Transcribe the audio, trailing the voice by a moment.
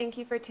Thank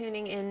you for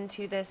tuning in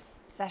to this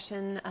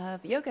session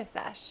of Yoga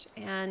Sesh.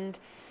 And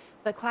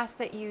the class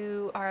that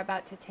you are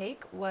about to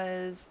take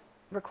was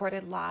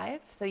recorded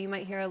live, so you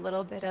might hear a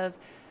little bit of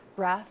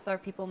breath or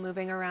people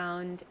moving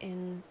around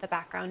in the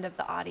background of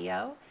the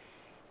audio.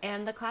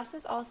 And the class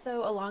is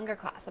also a longer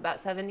class, about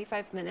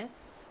 75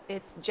 minutes.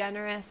 It's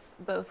generous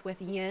both with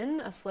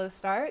yin, a slow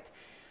start,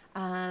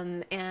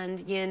 and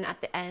yin at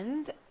the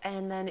end.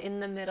 And then in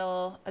the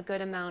middle, a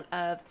good amount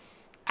of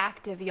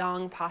active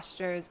yang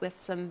postures with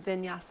some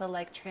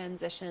vinyasa-like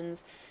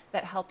transitions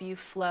that help you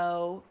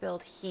flow,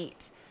 build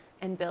heat,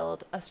 and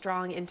build a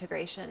strong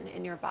integration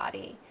in your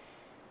body.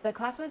 The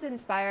class was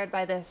inspired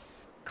by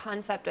this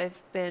concept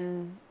I've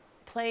been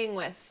playing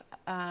with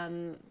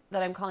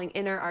that I'm calling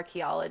inner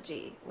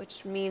archaeology,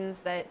 which means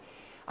that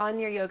on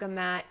your yoga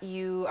mat,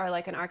 you are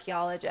like an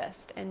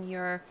archaeologist and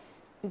you're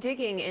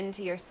digging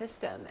into your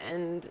system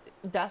and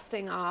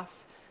dusting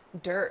off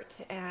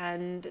dirt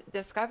and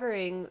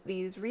discovering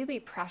these really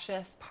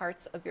precious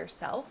parts of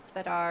yourself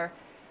that are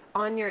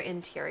on your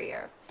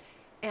interior.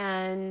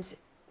 And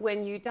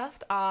when you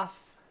dust off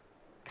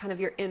kind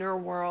of your inner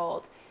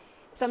world,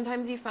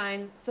 sometimes you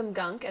find some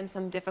gunk and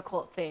some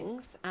difficult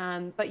things,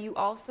 but you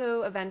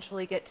also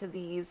eventually get to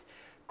these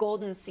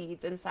golden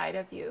seeds inside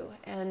of you.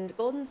 And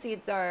golden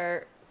seeds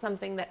are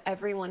something that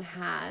everyone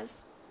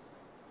has,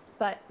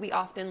 but we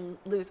often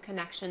lose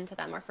connection to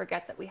them or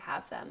forget that we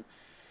have them.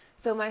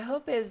 So my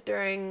hope is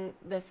during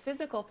this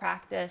physical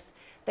practice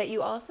that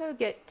you also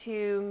get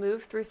to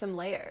move through some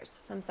layers,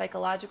 some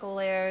psychological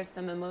layers,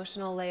 some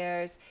emotional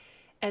layers,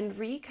 and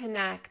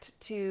reconnect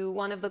to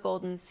one of the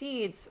golden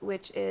seeds,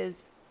 which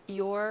is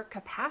your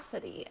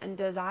capacity and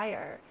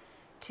desire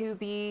to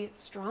be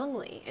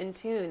strongly in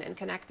tune and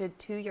connected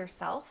to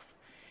yourself.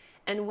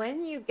 And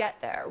when you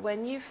get there,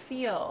 when you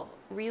feel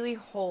really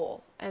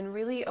whole and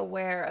really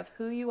aware of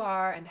who you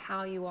are and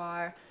how you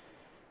are,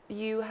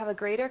 you have a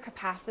greater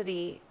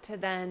capacity to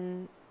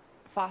then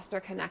foster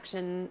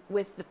connection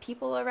with the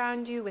people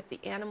around you, with the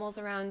animals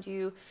around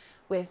you,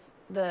 with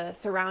the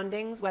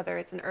surroundings, whether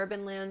it's an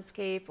urban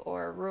landscape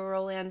or a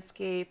rural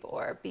landscape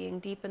or being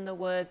deep in the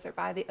woods or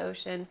by the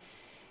ocean.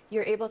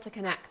 You're able to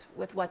connect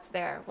with what's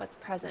there, what's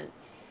present.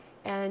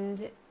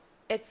 And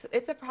it's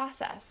a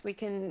process. We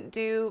can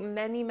do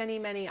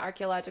many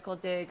archaeological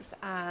digs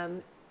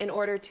in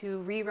order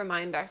to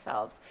remind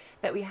ourselves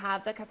that we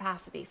have the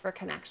capacity for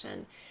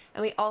connection.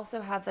 And we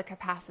also have the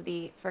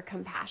capacity for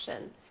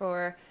compassion,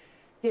 for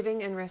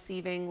giving and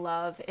receiving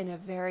love in a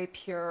very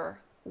pure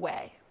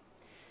way.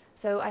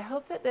 So I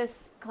hope that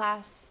this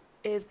class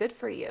is good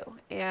for you.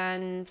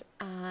 And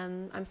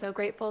I'm so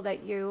grateful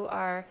that you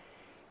are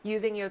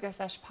using Yoga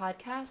Sesh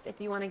Podcast.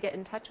 If you want to get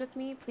in touch with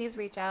me, please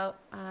reach out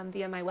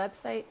via my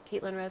website,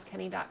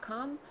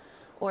 CaitlinRoseKenney.com,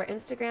 or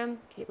Instagram,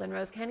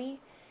 CaitlinRoseKenney.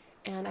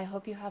 And I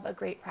hope you have a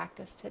great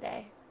practice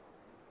today.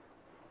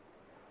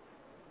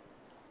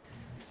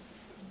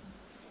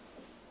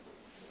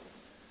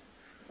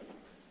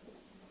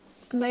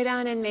 Lay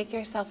down and make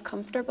yourself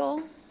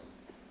comfortable.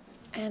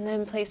 And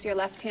then place your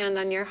left hand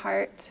on your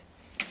heart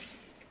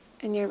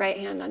and your right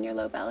hand on your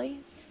low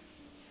belly.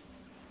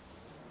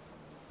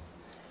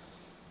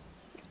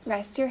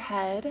 Rest your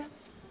head.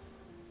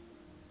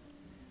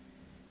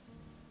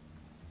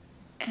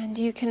 And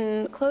you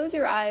can close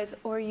your eyes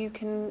or you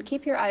can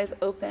keep your eyes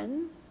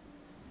open.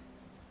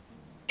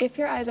 If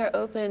your eyes are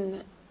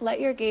open, let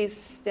your gaze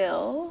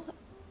still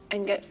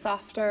and get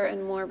softer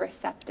and more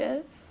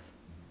receptive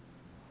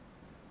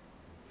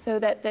so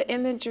that the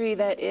imagery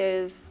that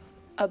is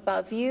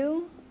above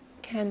you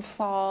can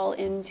fall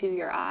into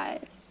your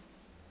eyes.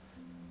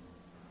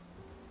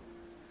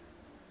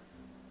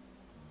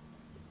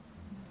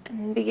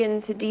 And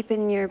begin to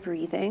deepen your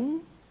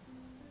breathing.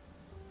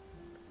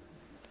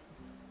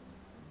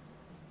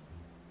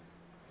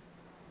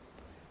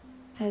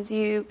 As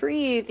you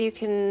breathe, you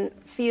can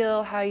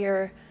feel how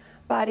your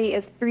body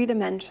is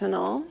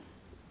three-dimensional.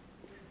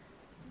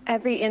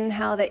 Every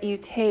inhale that you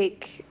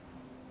take,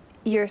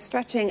 you're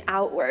stretching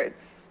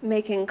outwards,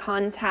 making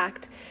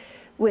contact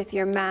with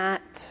your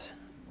mat,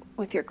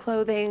 with your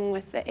clothing,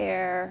 with the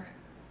air.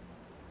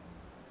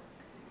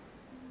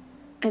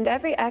 And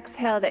every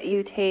exhale that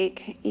you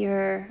take,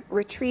 you're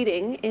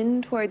retreating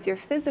in towards your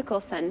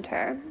physical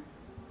center.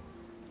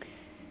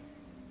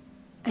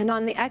 And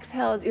on the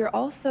exhales, you're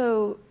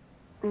also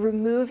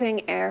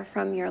removing air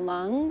from your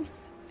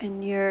lungs,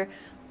 and you're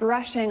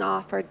brushing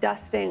off or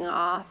dusting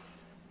off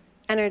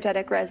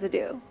energetic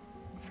residue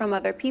from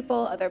other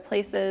people, other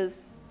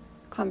places,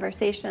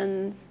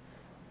 conversations.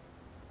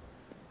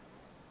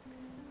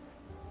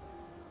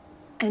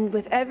 And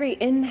with every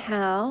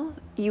inhale,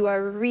 you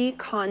are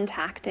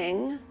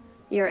recontacting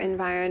your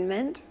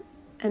environment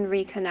and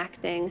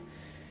reconnecting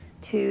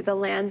to the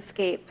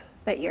landscape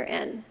that you're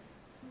in.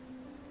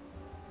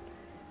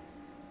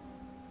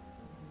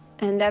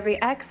 And every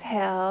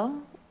exhale,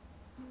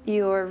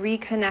 you're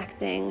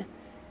reconnecting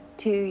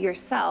to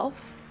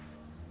yourself,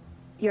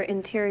 your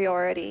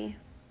interiority.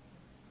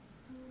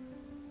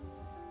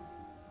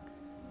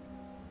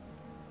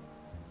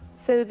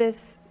 So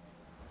this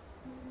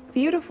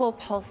beautiful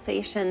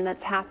pulsation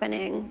that's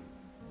happening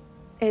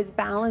is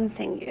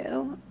balancing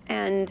you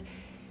and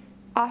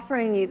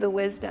offering you the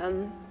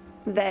wisdom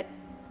that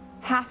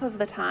half of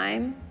the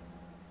time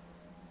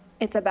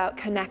it's about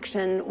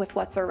connection with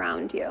what's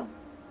around you,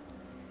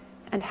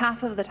 and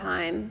half of the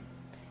time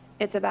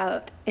it's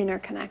about inner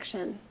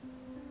connection.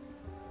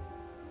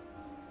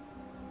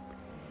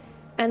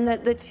 And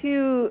that the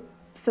two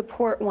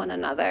support one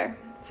another.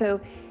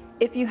 So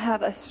if you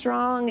have a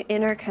strong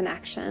inner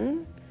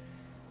connection,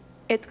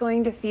 it's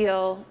going to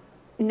feel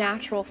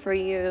natural for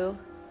you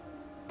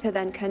to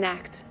then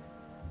connect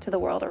to the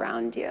world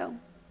around you.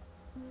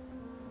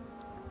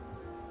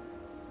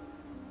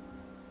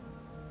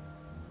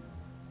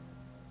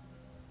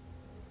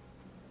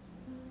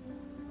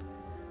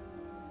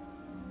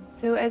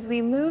 So as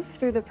we move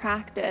through the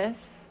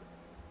practice,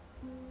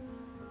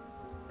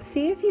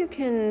 see if you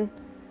can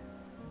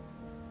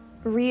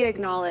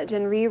re-acknowledge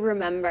and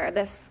re-remember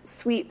this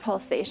sweet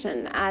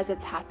pulsation as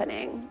it's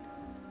happening.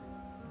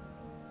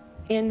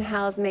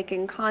 Inhales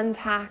making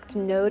contact,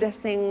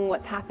 noticing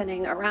what's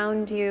happening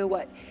around you,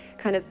 what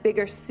kind of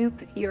bigger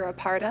soup you're a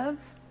part of.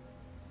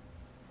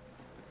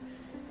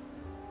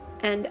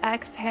 And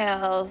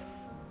exhales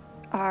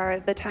are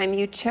the time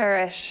you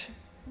cherish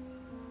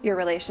your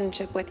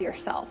relationship with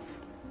yourself.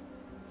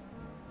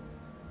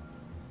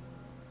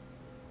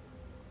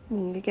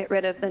 You get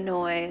rid of the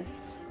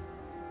noise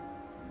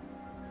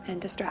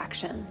and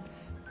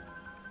distractions.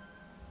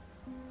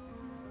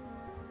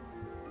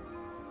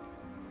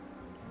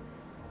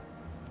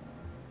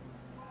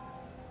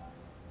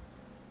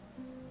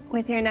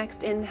 With your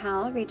next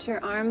inhale, reach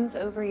your arms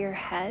over your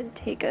head,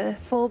 take a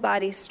full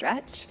body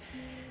stretch,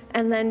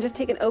 and then just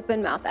take an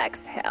open mouth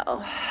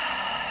exhale.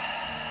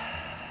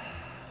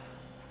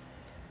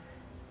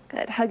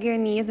 Good. Hug your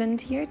knees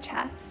into your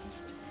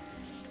chest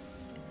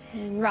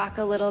and rock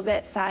a little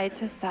bit side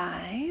to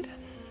side.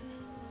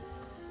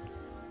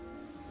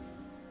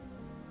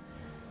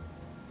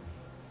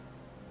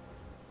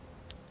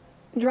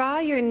 Draw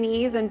your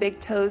knees and big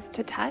toes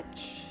to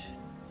touch.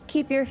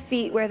 Keep your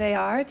feet where they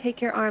are.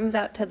 Take your arms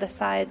out to the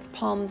sides,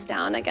 palms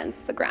down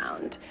against the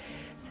ground.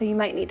 So you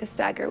might need to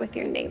stagger with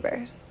your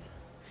neighbors.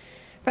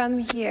 From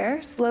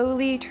here,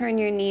 slowly turn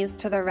your knees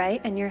to the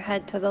right and your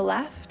head to the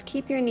left.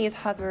 Keep your knees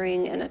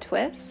hovering in a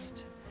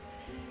twist.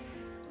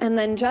 And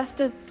then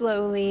just as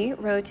slowly,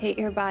 rotate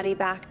your body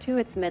back to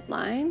its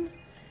midline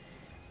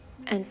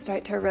and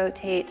start to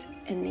rotate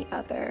in the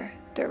other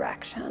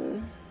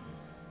direction.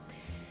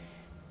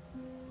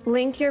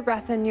 Link your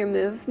breath and your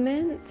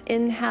movement.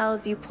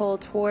 Inhales, you pull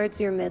towards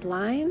your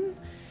midline.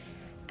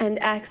 And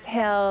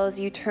exhales,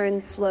 you turn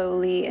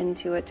slowly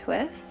into a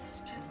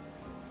twist.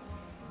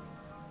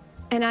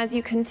 And as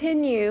you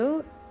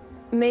continue,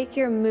 make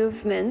your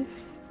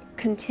movements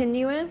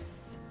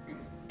continuous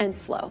and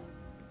slow.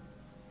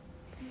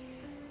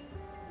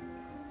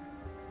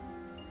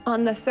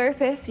 On the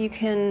surface, you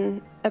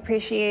can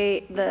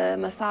appreciate the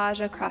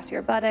massage across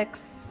your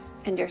buttocks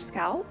and your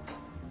scalp.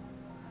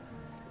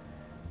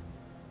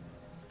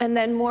 And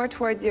then more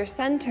towards your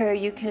center,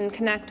 you can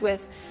connect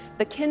with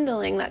the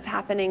kindling that's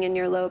happening in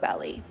your low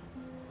belly.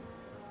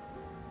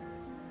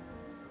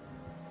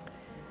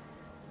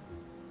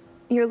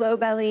 Your low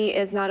belly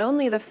is not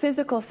only the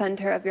physical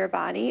center of your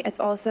body, it's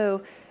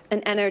also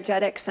an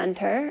energetic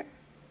center.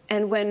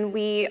 And when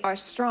we are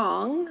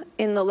strong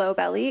in the low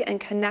belly and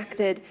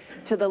connected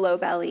to the low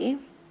belly,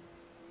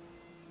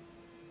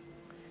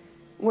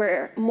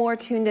 we're more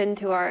tuned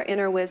into our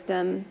inner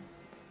wisdom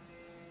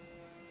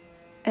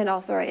and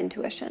also our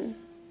intuition.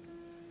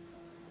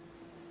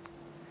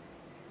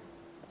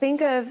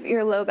 Think of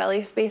your low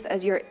belly space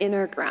as your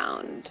inner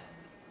ground.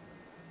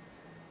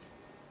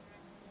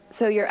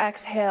 So your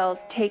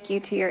exhales take you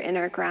to your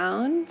inner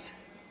ground.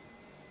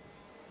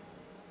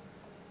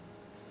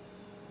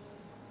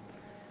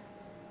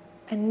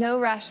 And no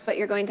rush, but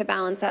you're going to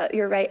balance out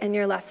your right and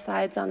your left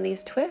sides on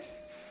these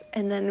twists,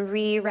 and then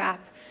re-wrap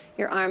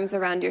your arms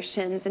around your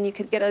shins. And you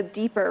could get a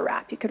deeper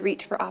wrap. You could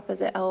reach for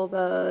opposite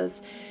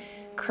elbows.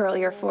 Curl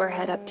your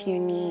forehead up to your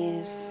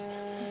knees.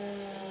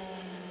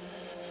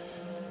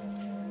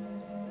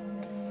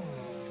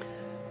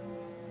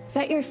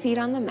 Set your feet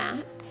on the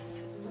mat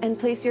and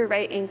place your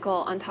right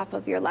ankle on top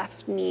of your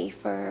left knee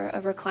for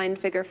a reclined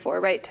figure four.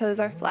 Right toes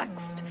are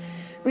flexed.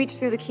 Reach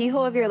through the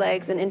keyhole of your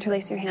legs and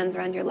interlace your hands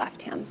around your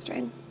left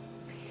hamstring.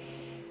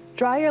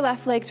 Draw your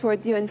left leg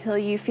towards you until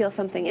you feel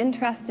something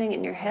interesting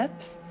in your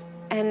hips.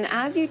 And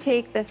as you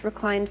take this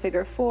reclined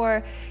figure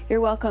four, you're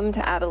welcome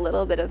to add a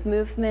little bit of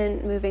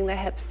movement, moving the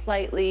hips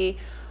slightly,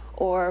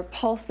 or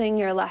pulsing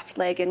your left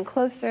leg in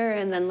closer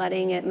and then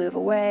letting it move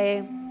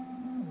away.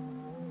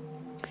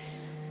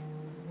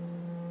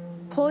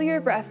 Pull your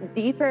breath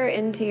deeper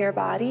into your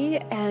body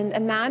and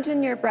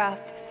imagine your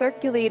breath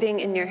circulating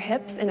in your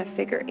hips in a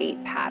figure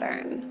eight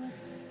pattern.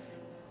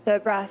 The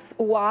breath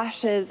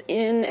washes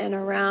in and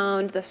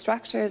around the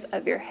structures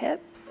of your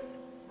hips.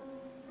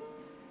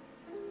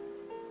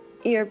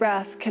 Your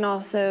breath can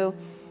also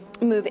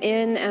move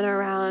in and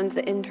around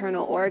the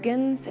internal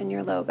organs in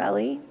your low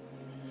belly.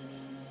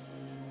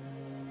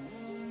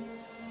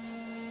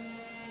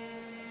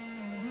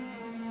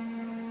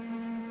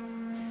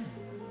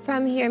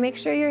 From here, make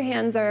sure your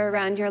hands are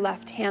around your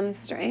left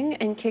hamstring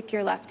and kick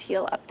your left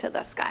heel up to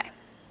the sky.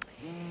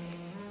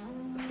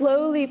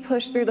 Slowly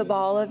push through the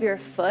ball of your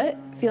foot,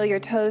 feel your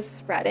toes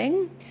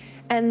spreading,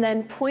 and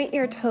then point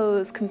your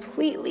toes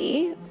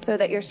completely so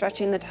that you're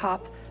stretching the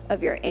top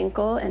of your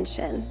ankle and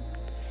shin.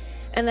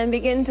 And then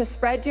begin to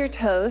spread your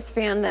toes,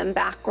 fan them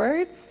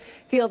backwards,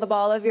 feel the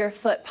ball of your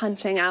foot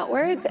punching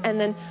outwards, and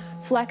then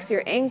flex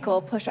your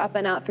ankle, push up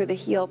and out through the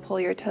heel, pull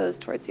your toes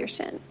towards your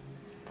shin.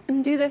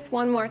 And do this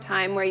one more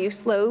time where you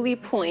slowly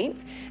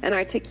point and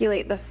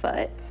articulate the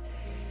foot,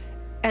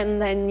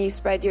 and then you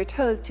spread your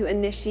toes to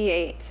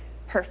initiate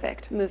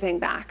perfect, moving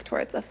back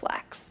towards a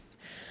flex.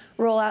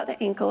 Roll out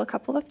the ankle a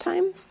couple of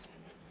times.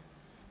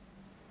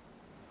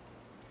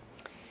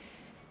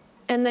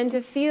 And then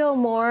to feel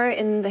more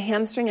in the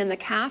hamstring and the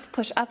calf,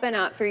 push up and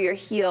out through your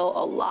heel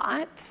a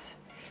lot.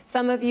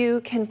 Some of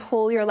you can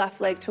pull your left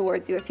leg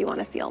towards you if you want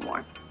to feel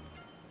more.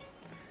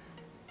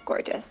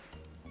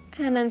 Gorgeous.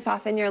 And then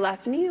soften your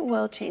left knee.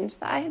 We'll change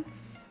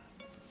sides.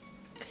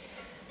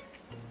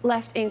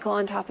 Left ankle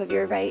on top of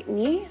your right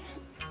knee.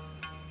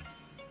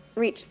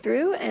 Reach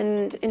through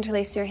and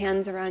interlace your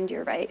hands around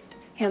your right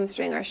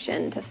hamstring or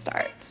shin to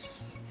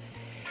start.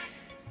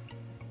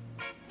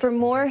 For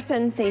more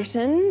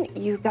sensation,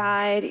 you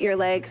guide your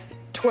legs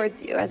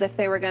towards you as if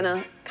they were going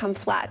to come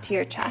flat to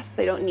your chest.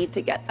 They don't need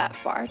to get that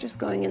far, just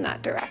going in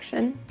that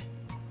direction.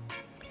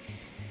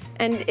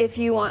 And if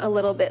you want a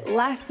little bit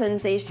less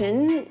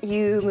sensation,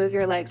 you move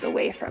your legs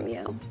away from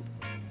you.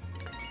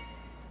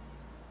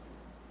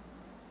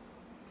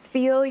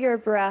 Feel your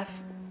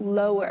breath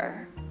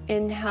lower.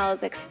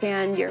 Inhales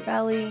expand your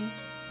belly.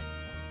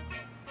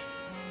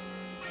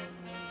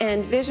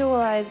 And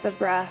visualize the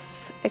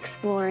breath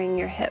exploring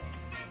your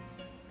hips.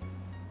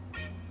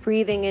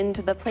 Breathing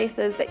into the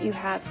places that you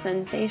have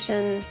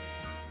sensation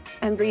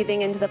and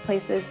breathing into the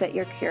places that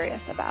you're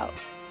curious about.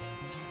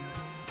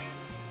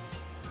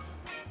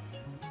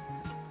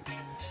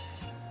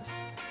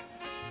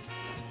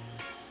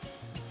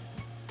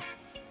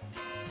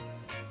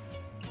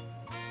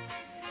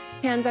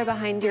 Hands are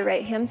behind your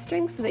right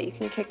hamstring so that you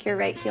can kick your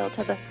right heel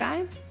to the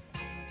sky.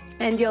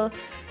 And you'll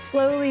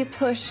slowly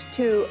push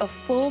to a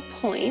full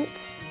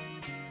point.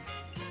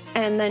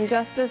 And then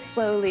just as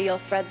slowly, you'll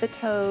spread the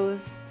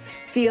toes,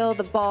 feel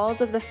the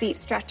balls of the feet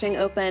stretching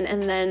open,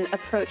 and then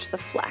approach the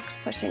flex,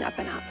 pushing up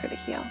and out through the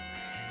heel.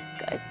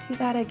 Good. Do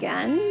that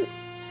again.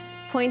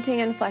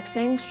 Pointing and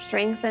flexing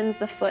strengthens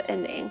the foot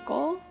and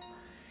ankle.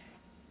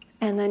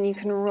 And then you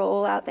can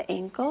roll out the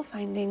ankle,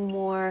 finding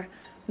more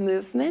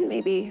movement.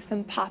 Maybe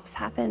some pops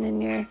happen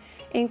in your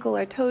ankle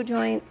or toe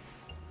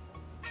joints.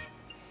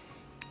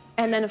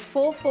 And then a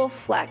full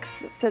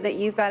flex so that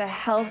you've got a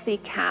healthy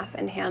calf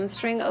and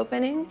hamstring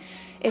opening.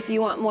 If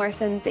you want more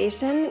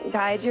sensation,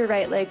 guide your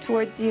right leg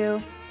towards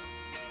you.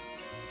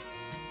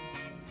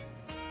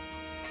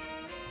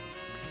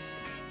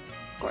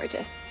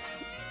 Gorgeous.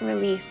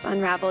 Release,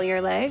 unravel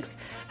your legs.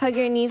 Hug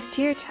your knees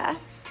to your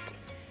chest.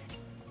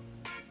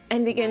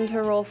 And begin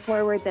to roll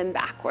forwards and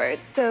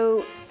backwards.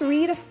 So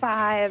 3 to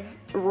 5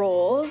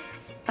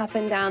 rolls up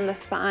and down the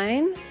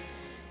spine.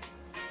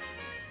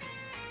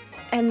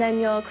 And then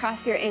you'll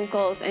cross your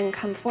ankles and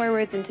come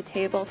forwards into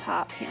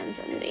tabletop, hands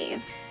and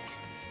knees.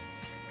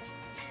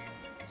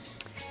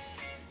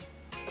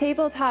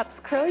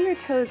 Tabletops, curl your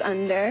toes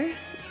under,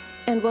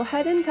 and we'll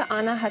head into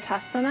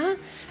Anahatasana.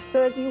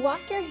 So as you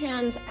walk your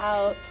hands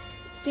out,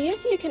 see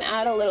if you can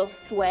add a little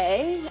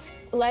sway.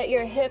 Let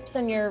your hips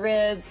and your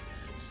ribs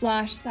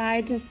slosh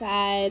side to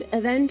side.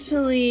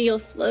 Eventually, you'll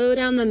slow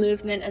down the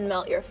movement and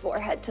melt your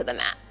forehead to the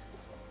mat.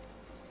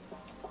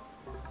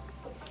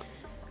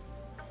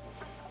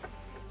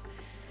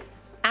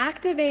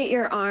 Activate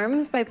your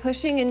arms by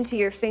pushing into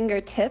your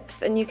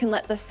fingertips, and you can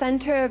let the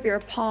center of your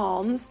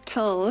palms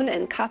tone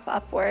and cup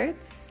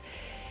upwards.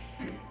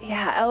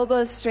 Yeah,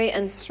 elbows straight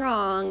and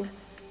strong.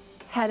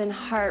 Head and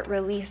heart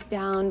release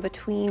down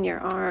between your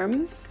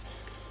arms.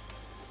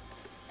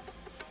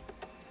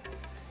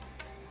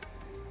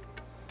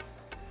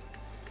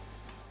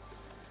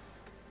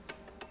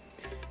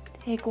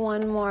 Take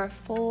one more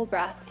full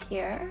breath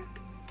here.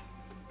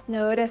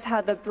 Notice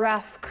how the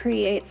breath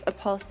creates a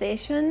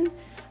pulsation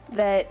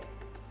that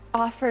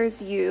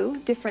offers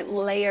you different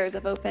layers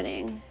of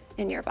opening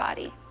in your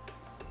body.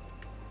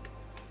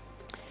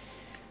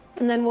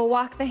 And then we'll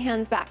walk the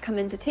hands back, come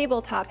into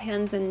tabletop,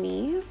 hands and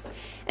knees.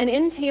 And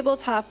in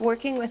tabletop,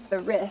 working with the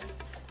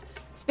wrists,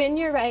 spin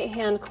your right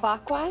hand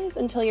clockwise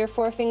until your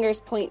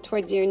forefingers point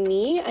towards your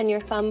knee and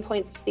your thumb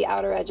points to the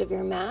outer edge of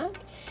your mat.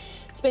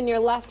 Spin your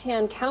left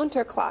hand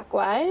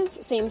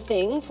counterclockwise, same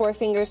thing,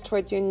 forefingers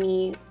towards your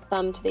knee,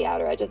 thumb to the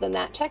outer edge of the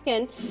mat. Check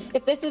in.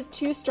 If this is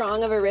too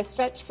strong of a wrist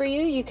stretch for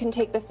you, you can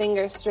take the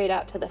fingers straight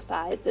out to the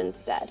sides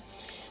instead.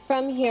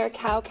 From here,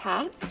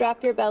 cow-cat,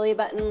 strap your belly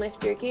button,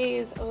 lift your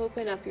gaze,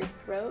 open up your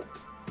throat.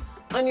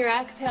 On your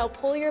exhale,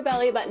 pull your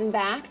belly button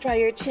back, draw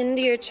your chin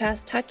to your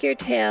chest, tuck your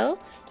tail,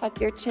 tuck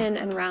your chin,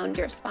 and round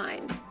your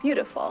spine.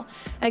 Beautiful.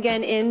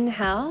 Again,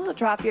 inhale,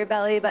 drop your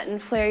belly button,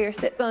 flare your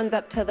sit bones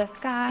up to the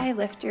sky,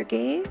 lift your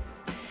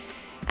gaze.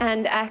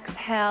 And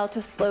exhale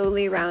to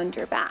slowly round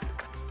your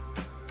back.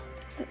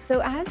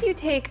 So as you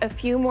take a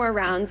few more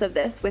rounds of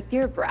this with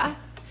your breath,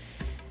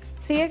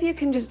 see if you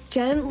can just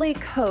gently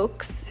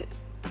coax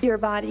your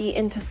body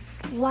into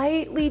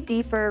slightly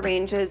deeper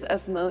ranges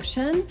of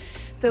motion.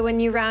 So when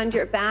you round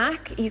your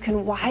back, you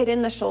can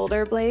widen the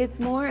shoulder blades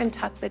more and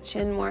tuck the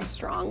chin more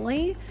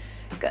strongly.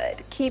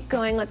 Good. Keep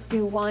going. Let's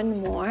do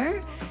one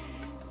more.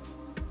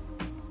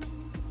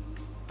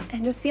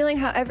 And just feeling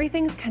how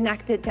everything's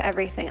connected to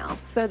everything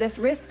else. So this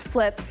wrist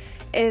flip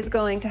is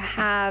going to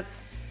have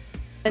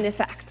an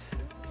effect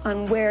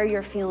on where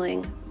you're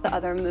feeling the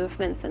other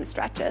movements and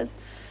stretches.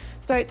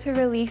 Start to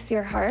release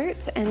your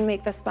heart and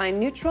make the spine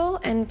neutral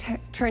and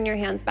turn your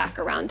hands back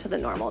around to the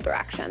normal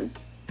direction.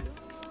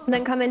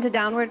 Then come into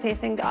downward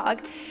facing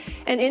dog.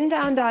 And in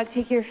down dog,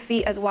 take your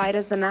feet as wide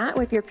as the mat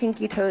with your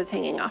pinky toes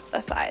hanging off the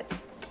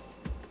sides.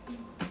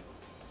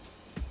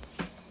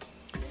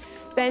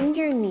 Bend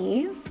your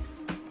knees.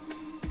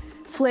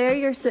 Flare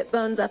your sit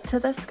bones up to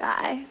the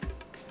sky.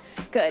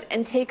 Good.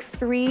 And take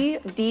 3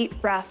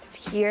 deep breaths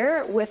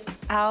here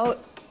without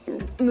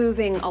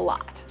moving a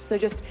lot. So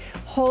just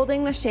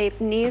holding the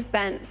shape, knees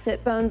bent,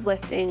 sit bones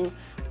lifting,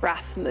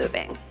 breath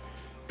moving.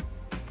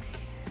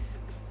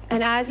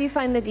 And as you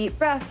find the deep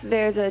breath,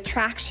 there's a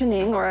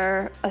tractioning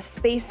or a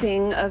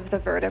spacing of the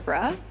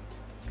vertebra.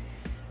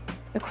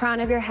 The crown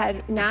of your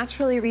head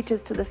naturally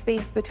reaches to the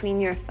space between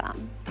your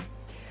thumbs.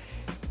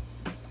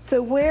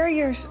 So where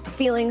you're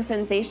feeling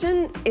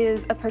sensation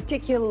is a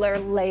particular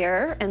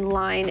layer and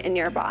line in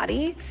your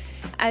body.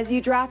 As you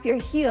drop your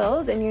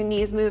heels and your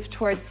knees move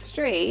towards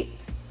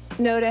straight,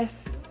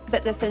 notice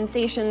that the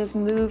sensations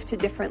move to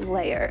different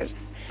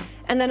layers.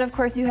 And then of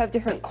course you have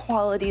different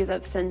qualities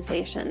of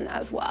sensation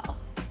as well.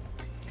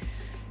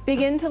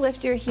 Begin to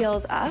lift your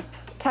heels up,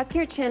 tuck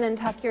your chin and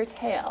tuck your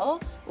tail,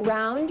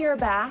 round your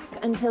back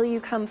until you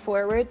come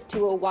forwards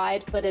to a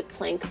wide-footed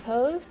plank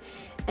pose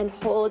and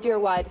hold your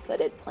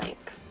wide-footed plank.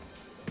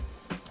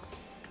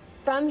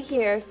 From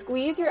here,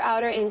 squeeze your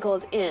outer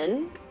ankles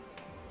in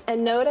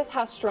and notice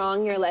how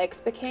strong your legs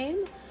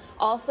became.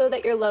 Also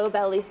that your low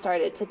belly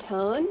started to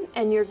tone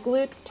and your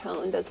glutes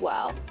toned as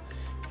well.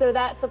 So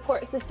that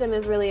support system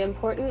is really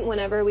important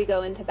whenever we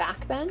go into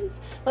back bends.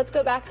 Let's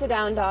go back to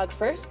down dog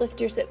first. Lift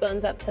your sit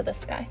bones up to the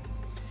sky.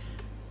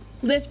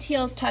 Lift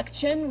heels, tuck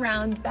chin,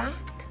 round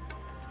back.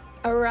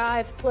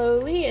 Arrive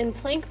slowly in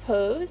plank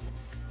pose.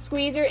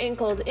 Squeeze your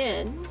ankles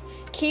in.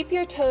 Keep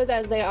your toes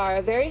as they are,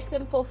 a very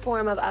simple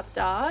form of up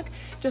dog.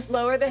 Just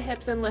lower the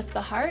hips and lift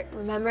the heart.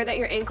 Remember that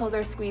your ankles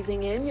are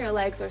squeezing in, your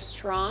legs are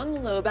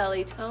strong, low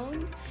belly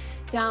toned.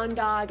 Down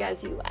dog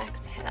as you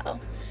exhale.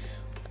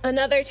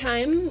 Another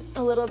time,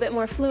 a little bit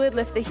more fluid,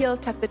 lift the heels,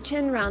 tuck the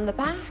chin, round the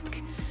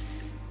back.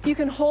 You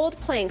can hold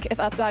plank if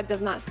up dog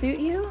does not suit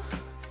you.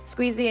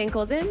 Squeeze the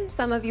ankles in.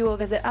 Some of you will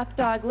visit up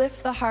dog,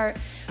 lift the heart,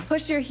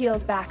 push your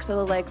heels back so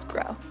the legs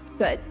grow.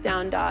 Good,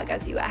 down dog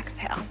as you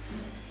exhale.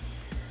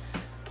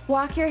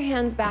 Walk your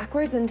hands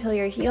backwards until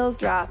your heels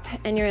drop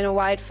and you're in a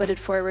wide-footed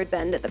forward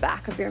bend at the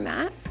back of your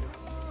mat.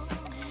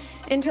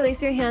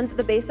 Interlace your hands at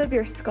the base of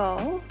your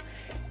skull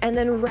and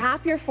then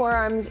wrap your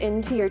forearms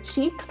into your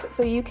cheeks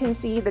so you can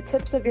see the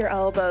tips of your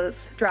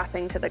elbows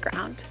dropping to the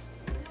ground.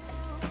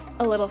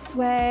 A little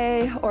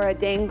sway or a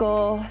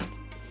dangle.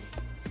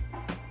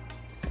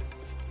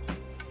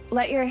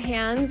 Let your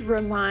hands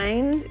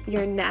remind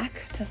your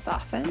neck to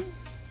soften.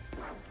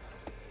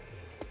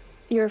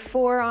 Your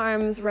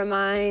forearms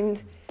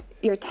remind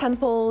your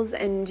temples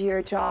and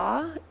your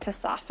jaw to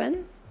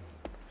soften.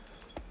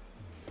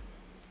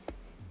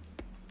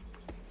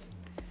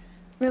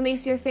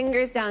 Release your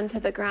fingers down to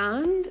the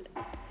ground.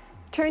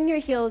 Turn your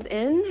heels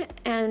in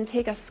and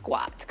take a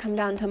squat. Come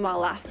down to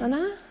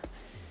Malasana.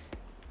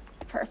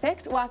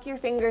 Perfect. Walk your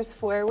fingers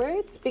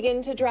forwards.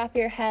 Begin to drop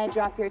your head,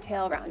 drop your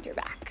tail around your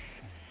back.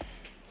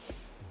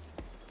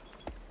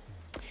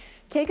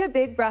 Take a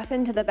big breath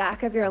into the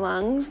back of your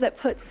lungs that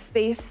puts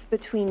space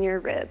between your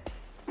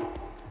ribs.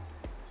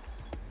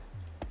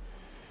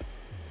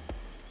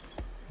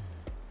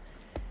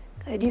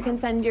 Good. You can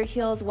send your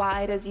heels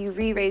wide as you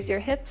re-raise your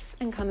hips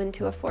and come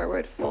into a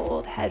forward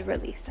fold. Head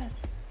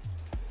releases.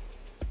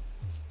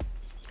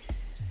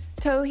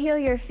 Toe heel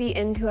your feet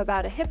into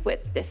about a hip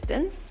width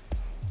distance.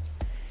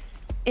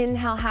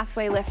 Inhale,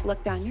 halfway lift,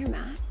 look down your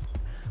mat.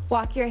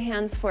 Walk your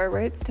hands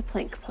forwards to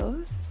plank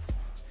pose.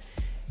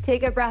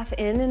 Take a breath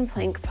in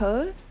plank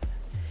pose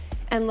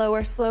and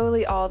lower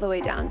slowly all the way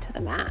down to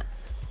the mat.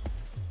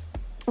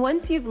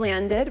 Once you've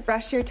landed,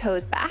 brush your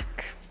toes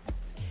back.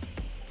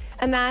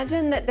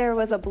 Imagine that there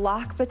was a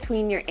block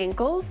between your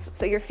ankles,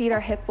 so your feet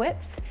are hip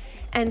width,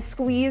 and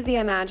squeeze the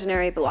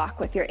imaginary block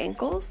with your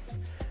ankles.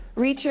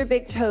 Reach your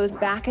big toes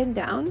back and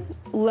down.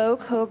 Low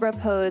cobra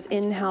pose.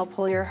 Inhale,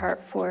 pull your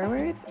heart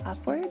forwards,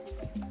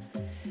 upwards.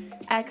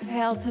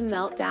 Exhale to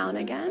melt down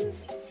again.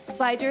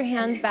 Slide your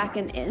hands back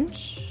an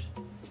inch.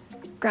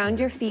 Ground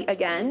your feet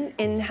again.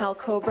 Inhale,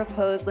 cobra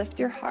pose, lift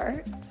your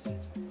heart.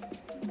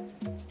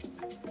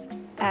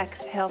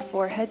 Exhale,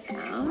 forehead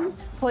down.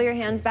 Pull your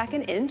hands back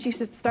an inch. You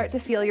should start to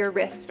feel your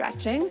wrists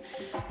stretching.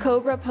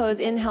 Cobra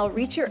pose, inhale,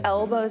 reach your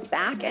elbows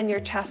back and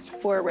your chest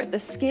forward. The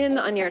skin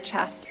on your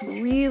chest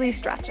really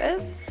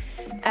stretches.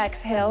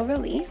 Exhale,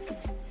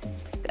 release.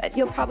 Good.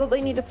 You'll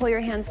probably need to pull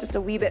your hands just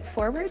a wee bit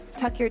forwards.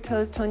 Tuck your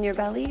toes, tone your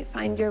belly.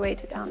 Find your way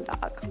to down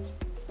dog.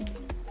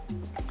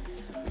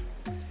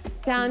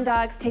 Down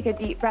dogs, take a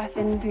deep breath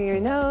in through your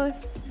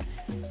nose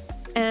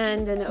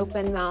and an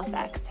open mouth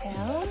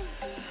exhale.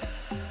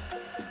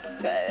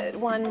 Good.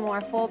 One more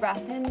full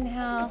breath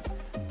inhale,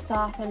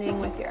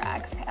 softening with your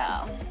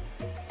exhale.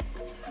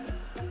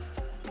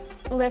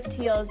 Lift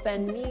heels,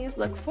 bend knees,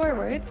 look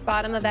forwards.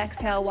 Bottom of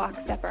exhale, walk,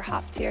 step, or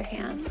hop to your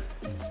hands.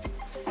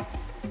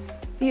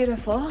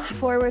 Beautiful.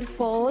 Forward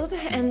fold,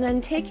 and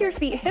then take your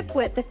feet hip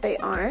width if they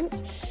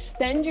aren't.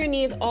 Bend your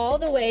knees all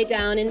the way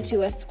down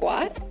into a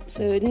squat.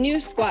 So a new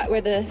squat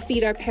where the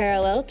feet are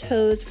parallel,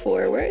 toes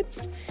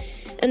forwards.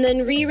 And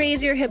then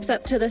re-raise your hips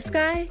up to the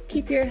sky.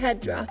 Keep your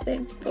head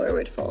dropping,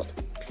 forward fold.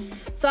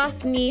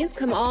 Soft knees,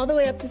 come all the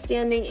way up to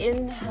standing.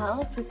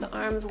 Inhale, sweep the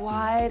arms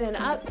wide and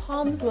up,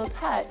 palms will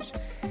touch.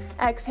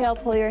 Exhale,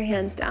 pull your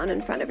hands down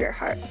in front of your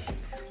heart.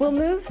 We'll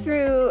move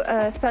through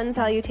a sun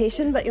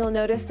salutation, but you'll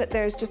notice that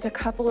there's just a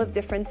couple of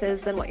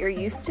differences than what you're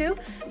used to.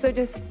 So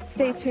just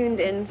stay tuned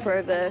in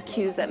for the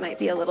cues that might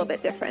be a little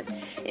bit different.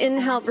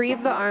 Inhale,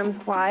 breathe the arms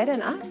wide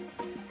and up.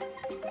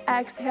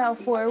 Exhale,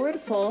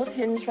 forward fold,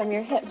 hinge from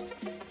your hips.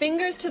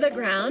 Fingers to the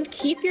ground,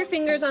 keep your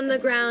fingers on the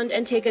ground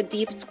and take a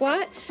deep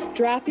squat.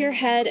 Drop your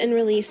head and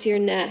release your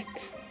neck.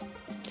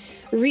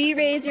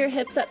 Re-raise your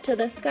hips up to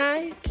the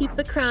sky. Keep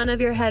the crown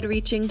of your head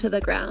reaching to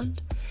the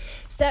ground.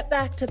 Step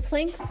back to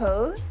plank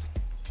pose.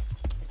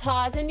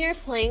 Pause in your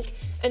plank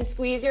and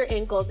squeeze your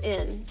ankles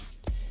in.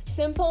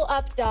 Simple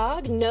up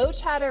dog, no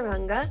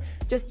chaturanga.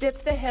 Just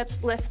dip the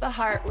hips, lift the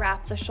heart,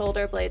 wrap the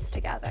shoulder blades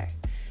together.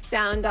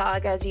 Down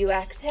dog as you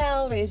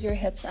exhale, raise your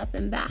hips up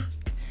and back.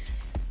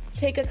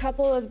 Take a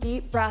couple of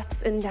deep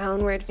breaths in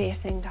downward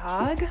facing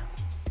dog.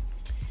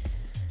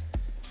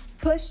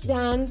 Push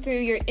down through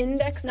your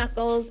index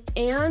knuckles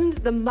and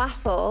the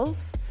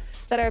muscles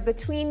that are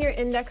between your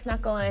index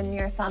knuckle and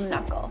your thumb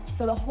knuckle.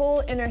 So the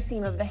whole inner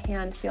seam of the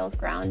hand feels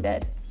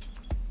grounded.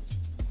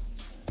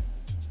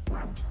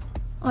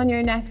 On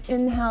your next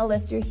inhale,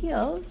 lift your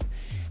heels.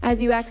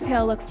 As you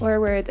exhale, look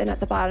forwards, and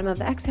at the bottom of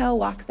the exhale,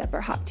 walk, step,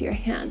 or hop to your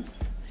hands.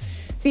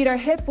 Feet are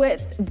hip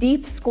width,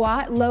 deep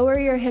squat. Lower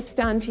your hips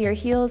down to your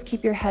heels.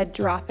 Keep your head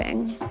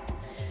dropping.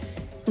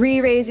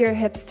 Re-raise your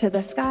hips to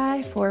the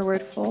sky,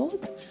 forward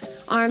fold.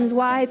 Arms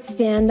wide,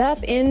 stand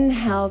up.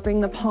 Inhale,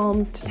 bring the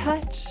palms to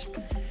touch.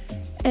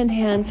 And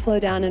hands flow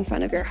down in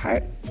front of your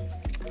heart.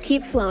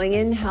 Keep flowing.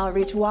 Inhale,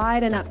 reach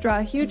wide and up. Draw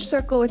a huge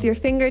circle with your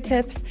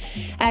fingertips.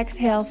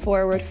 Exhale,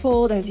 forward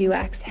fold as you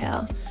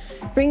exhale.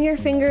 Bring your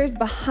fingers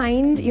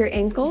behind your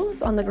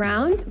ankles on the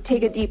ground.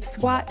 Take a deep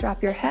squat,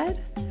 drop your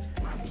head.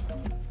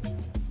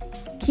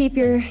 Keep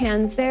your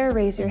hands there,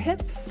 raise your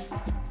hips.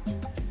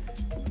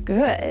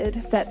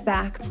 Good. Step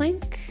back,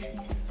 plank.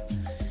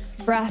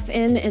 Breath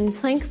in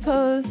plank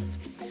pose.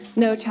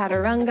 No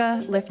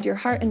chaturanga. Lift your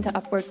heart into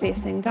upward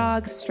facing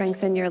dog.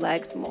 Strengthen your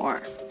legs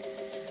more.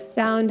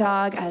 Down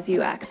dog as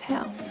you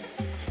exhale.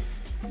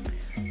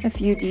 A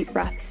few deep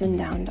breaths in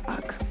down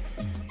dog.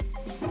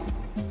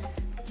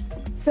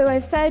 So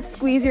I've said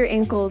squeeze your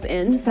ankles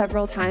in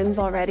several times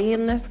already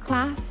in this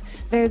class.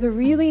 There's a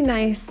really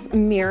nice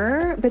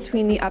mirror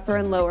between the upper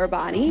and lower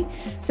body.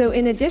 So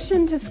in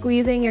addition to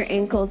squeezing your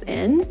ankles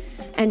in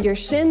and your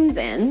shins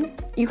in,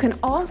 you can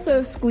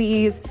also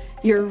squeeze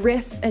your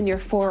wrists and your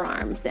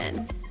forearms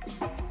in.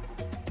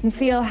 And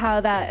feel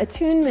how that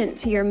attunement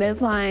to your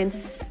midline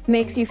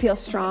makes you feel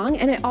strong,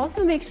 and it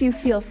also makes you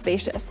feel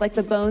spacious, like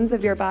the bones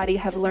of your body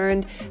have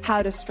learned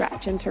how to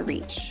stretch and to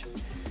reach.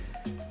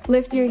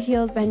 Lift your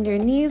heels, bend your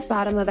knees,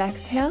 bottom of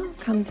exhale,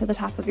 come to the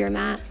top of your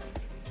mat.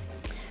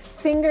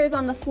 Fingers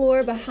on the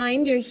floor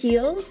behind your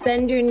heels,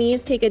 bend your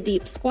knees, take a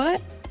deep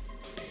squat.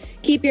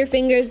 Keep your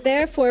fingers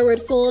there,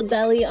 forward fold,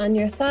 belly on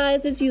your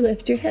thighs as you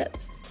lift your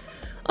hips.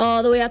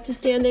 All the way up to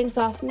standing,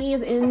 soft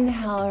knees,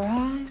 inhale,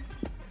 rise.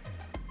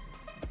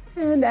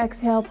 And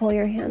exhale, pull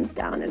your hands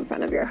down in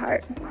front of your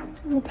heart.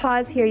 We'll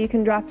pause here, you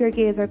can drop your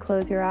gaze or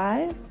close your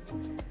eyes.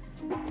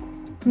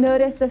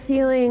 Notice the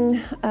feeling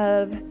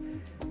of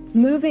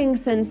moving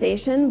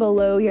sensation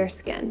below your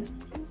skin.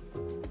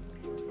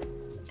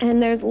 And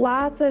there's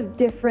lots of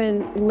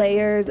different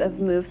layers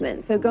of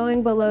movement. So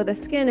going below the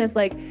skin is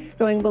like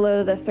going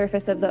below the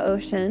surface of the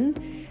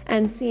ocean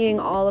and seeing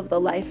all of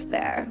the life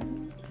there.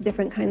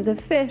 Different kinds of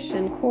fish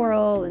and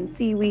coral and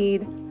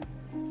seaweed,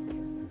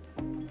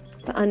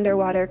 the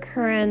underwater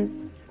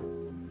currents.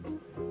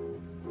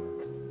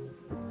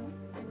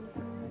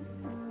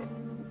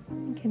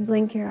 You can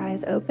blink your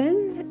eyes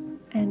open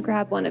and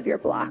grab one of your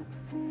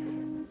blocks.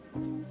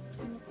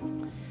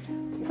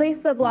 Place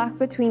the block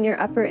between your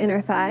upper inner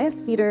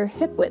thighs, feet are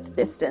hip width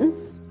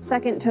distance,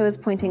 second toes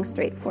pointing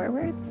straight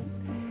forwards.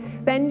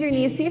 Bend your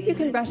knees, see if you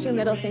can brush your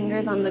middle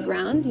fingers on the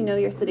ground. You know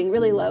you're sitting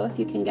really low if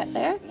you can get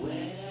there.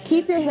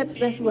 Keep your hips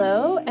this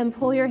low and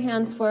pull your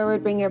hands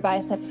forward, bring your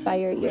biceps by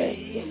your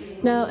ears.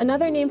 Now,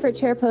 another name for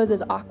chair pose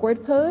is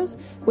awkward pose,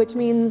 which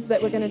means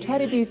that we're going to try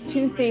to do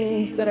two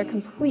things that are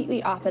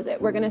completely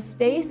opposite. We're going to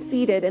stay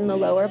seated in the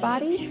lower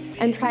body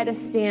and try to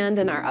stand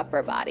in our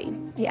upper body.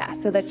 Yeah,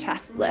 so the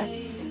chest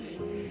lifts.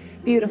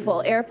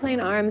 Beautiful.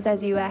 Airplane arms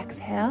as you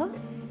exhale.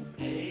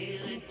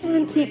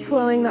 And keep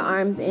flowing the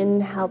arms.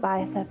 Inhale,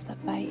 biceps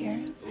up by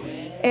ears.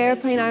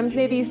 Airplane arms,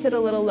 maybe you sit a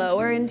little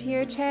lower into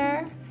your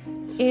chair.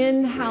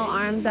 Inhale,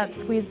 arms up,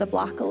 squeeze the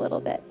block a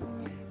little bit.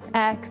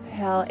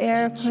 Exhale,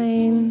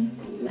 airplane.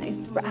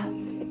 Nice breath.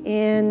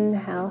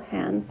 Inhale,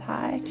 hands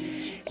high.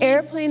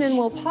 Airplane, and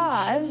we'll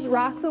pause.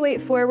 Rock the weight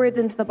forwards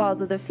into the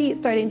balls of the feet,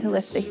 starting to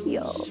lift the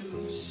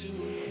heels.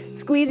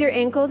 Squeeze your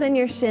ankles and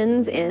your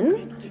shins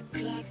in.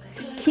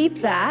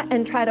 Keep that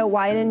and try to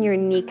widen your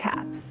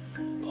kneecaps.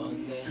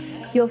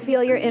 You'll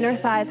feel your inner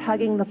thighs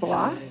hugging the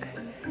block.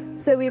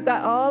 So we've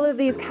got all of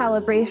these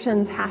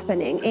calibrations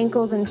happening.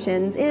 Ankles and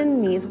shins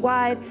in, knees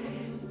wide,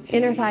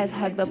 inner thighs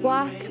hug the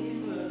block.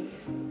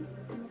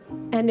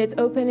 And it's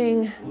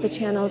opening the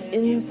channels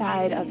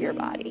inside of your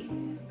body.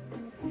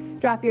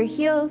 Drop your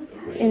heels,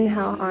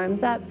 inhale,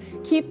 arms up.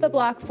 Keep the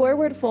block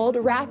forward fold.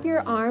 Wrap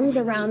your arms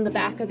around the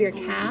back of your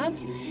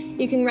calves.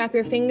 You can wrap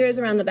your fingers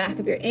around the back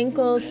of your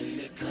ankles.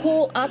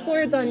 Pull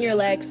upwards on your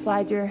legs,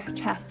 slide your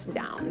chest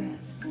down.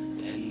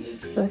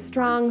 So a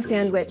strong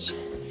sandwich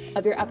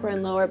of your upper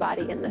and lower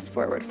body in this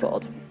forward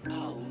fold.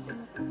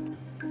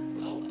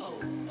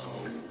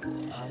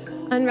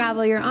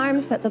 Unravel your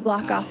arms, set the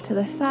block off to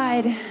the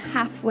side.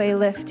 Halfway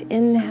lift,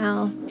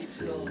 inhale.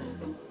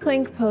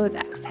 Plank pose,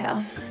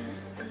 exhale.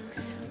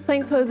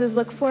 Plank poses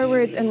look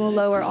forwards and we'll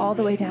lower all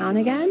the way down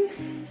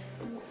again.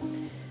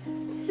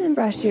 And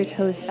brush your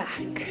toes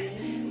back.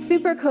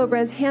 Super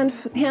Cobras,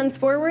 hands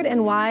forward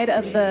and wide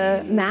of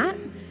the mat.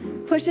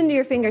 Push into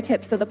your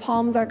fingertips so the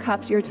palms are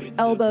cupped, your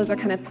elbows are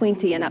kind of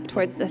pointy and up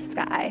towards the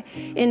sky.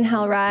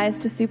 Inhale, rise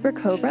to Super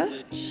Cobra.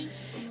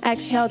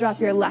 Exhale, drop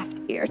your left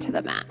ear to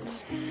the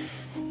mat.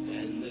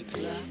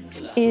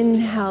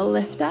 Inhale,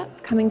 lift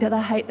up, coming to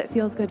the height that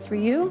feels good for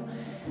you.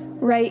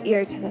 Right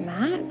ear to the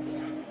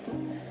mat.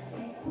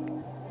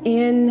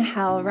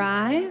 Inhale,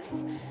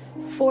 rise.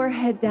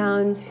 Forehead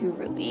down to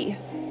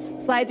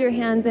release. Slide your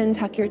hands in,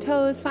 tuck your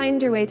toes,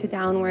 find your way to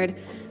downward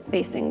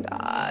facing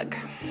dog.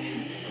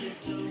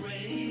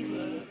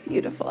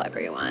 Beautiful,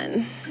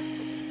 everyone.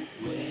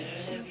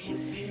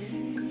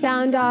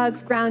 Down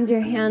dogs, ground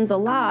your hands a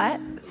lot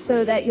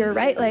so that your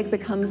right leg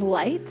becomes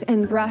light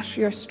and brush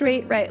your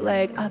straight right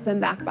leg up and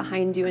back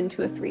behind you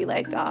into a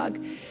three-leg dog.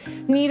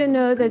 Knee to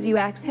nose as you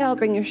exhale,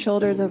 bring your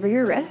shoulders over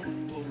your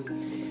wrists.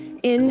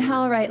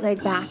 Inhale, right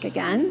leg back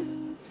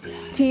again.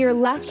 To your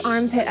left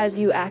armpit as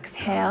you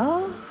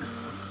exhale.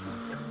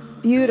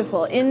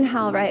 Beautiful.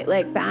 Inhale, right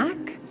leg back.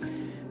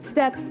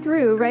 Step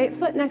through, right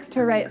foot next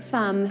to right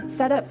thumb.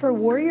 Set up for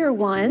warrior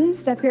one.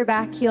 Step your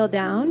back heel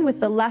down with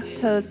the left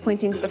toes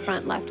pointing to the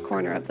front left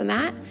corner of the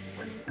mat.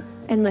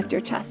 And lift your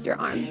chest, your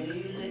arms.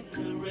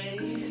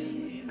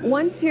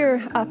 Once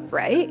you're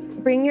upright,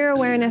 bring your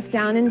awareness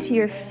down into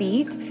your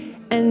feet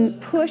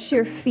and push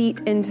your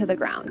feet into the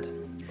ground.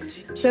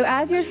 So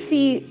as your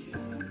feet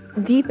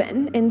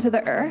deepen into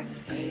the earth,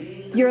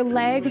 your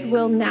legs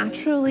will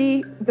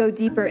naturally go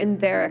deeper in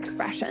their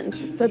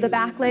expressions. So the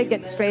back leg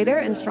gets straighter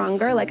and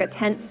stronger, like a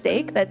tent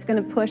stake that's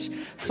going to push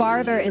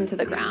farther into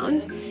the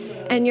ground.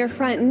 And your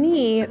front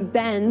knee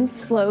bends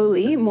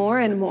slowly, more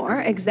and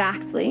more,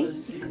 exactly.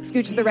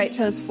 Scooch the right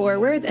toes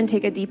forwards and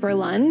take a deeper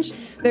lunge.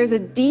 There's a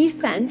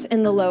descent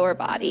in the lower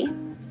body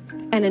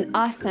and an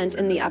ascent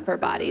in the upper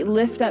body.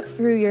 Lift up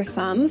through your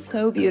thumbs,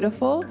 so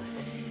beautiful.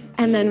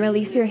 And then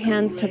release your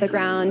hands to the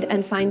ground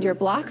and find your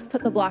blocks.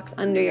 Put the blocks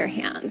under your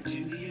hands.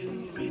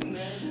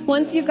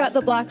 Once you've got the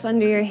blocks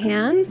under your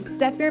hands,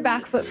 step your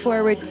back foot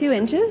forward 2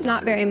 inches,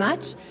 not very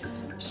much.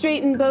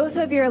 Straighten both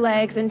of your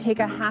legs and take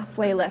a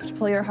halfway lift.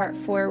 Pull your heart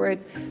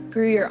forwards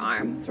through your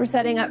arms. We're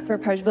setting up for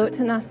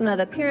Parsvottanasana,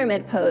 the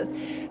pyramid pose.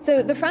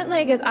 So the front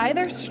leg is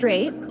either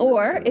straight,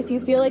 or if you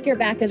feel like your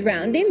back is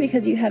rounding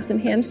because you have some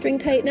hamstring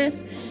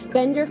tightness,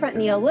 bend your front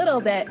knee a little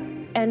bit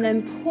and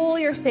then pull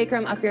your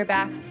sacrum up your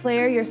back,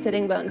 flare your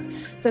sitting bones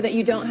so that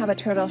you don't have a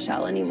turtle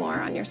shell anymore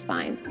on your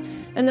spine.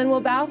 And then we'll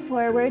bow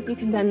forwards. You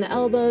can bend the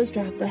elbows,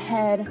 drop the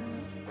head,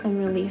 and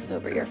release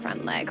over your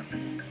front leg.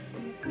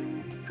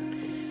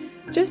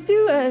 Just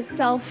do a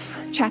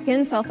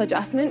self-check-in,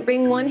 self-adjustment.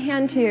 Bring one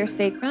hand to your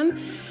sacrum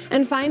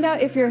and find out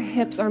if your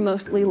hips are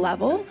mostly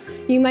level.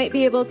 You might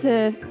be able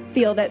to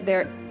feel that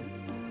they're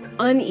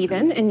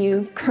uneven and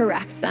you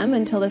correct them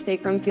until the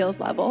sacrum feels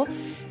level.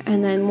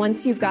 And then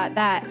once you've got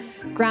that,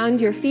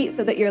 ground your feet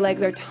so that your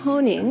legs are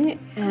toning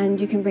and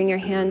you can bring your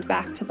hand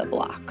back to the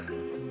block.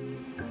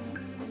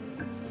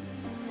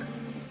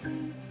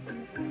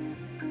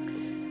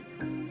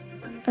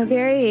 A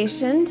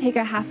variation, take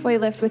a halfway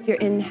lift with your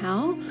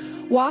inhale.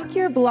 Walk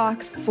your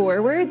blocks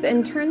forwards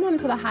and turn them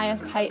to the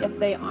highest height if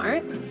they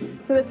aren't.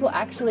 So this will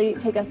actually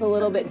take us a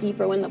little bit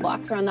deeper when the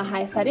blocks are on the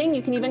high setting.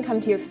 You can even come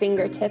to your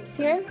fingertips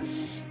here.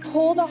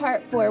 Pull the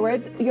heart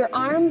forwards. Your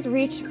arms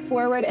reach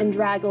forward and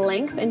drag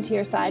length into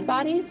your side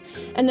bodies.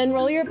 And then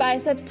roll your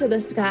biceps to the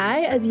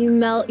sky as you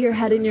melt your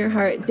head and your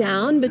heart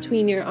down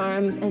between your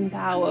arms and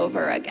bow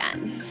over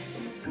again.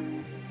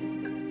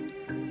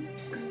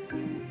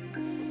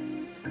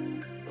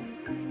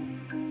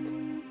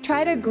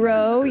 Try to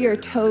grow your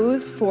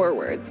toes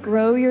forwards.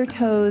 Grow your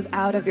toes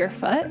out of your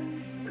foot.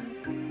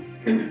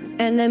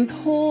 And then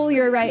pull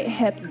your right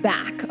hip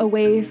back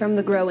away from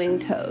the growing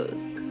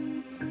toes.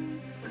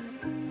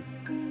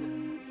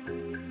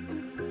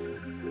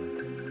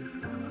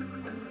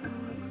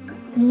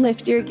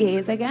 Lift your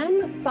gaze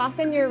again.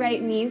 Soften your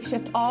right knee.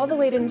 Shift all the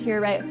weight into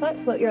your right foot.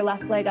 Float your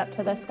left leg up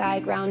to the sky.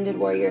 Grounded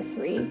warrior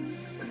 3.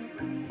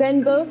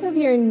 Bend both of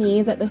your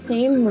knees at the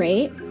same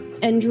rate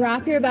and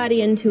drop your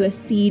body into a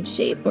seed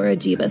shape or a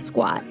jiva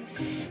squat.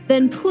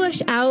 Then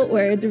push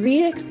outwards,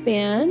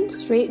 re-expand,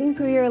 straighten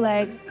through your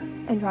legs,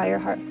 and draw your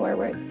heart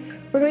forwards.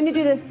 We're going to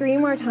do this 3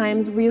 more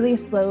times really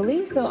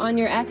slowly. So on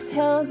your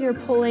exhales, you're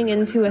pulling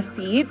into a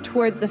seed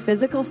towards the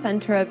physical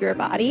center of your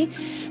body.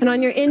 And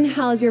on your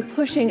inhales, you're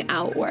pushing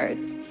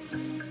outwards.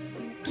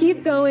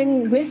 Keep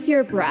going with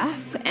your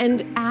breath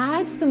and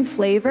add some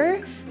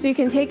flavor. So you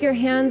can take your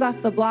hands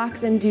off the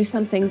blocks and do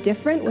something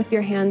different with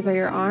your hands or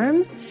your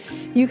arms.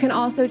 You can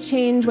also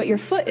change what your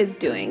foot is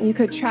doing. You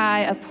could try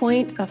a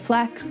point, a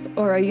flex,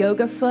 or a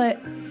yoga foot.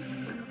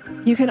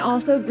 You can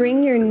also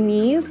bring your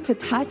knees to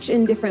touch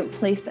in different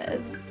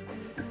places.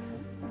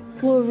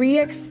 We'll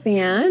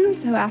re-expand.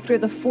 So after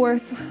the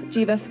 4th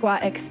jiva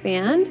squat,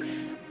 expand.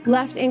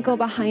 Left ankle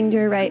behind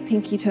your right,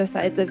 pinky toe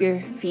sides of your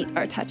feet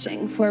are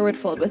touching. Forward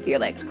fold with your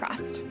legs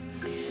crossed.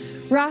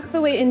 Rock the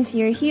weight into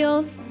your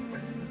heels.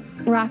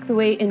 Rock the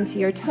weight into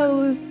your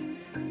toes.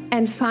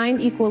 And find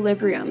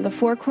equilibrium, the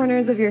 4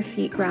 corners of your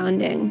feet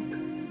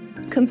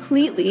grounding.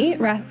 Completely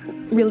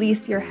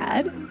release your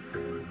head.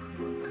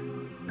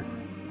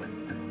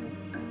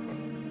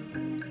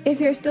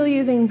 If you're still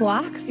using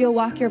blocks, you'll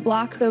walk your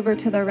blocks over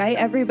to the right.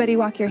 Everybody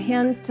walk your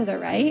hands to the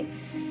right.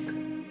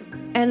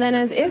 And then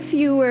as if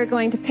you were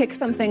going to pick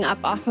something up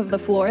off of the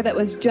floor that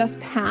was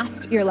just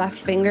past your left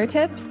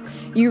fingertips,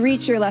 you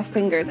reach your left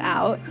fingers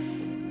out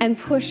and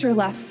push your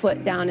left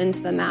foot down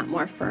into the mat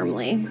more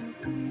firmly.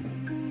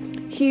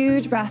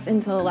 Huge breath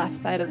into the left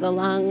side of the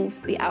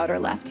lungs, the outer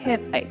left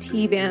hip,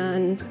 IT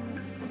band.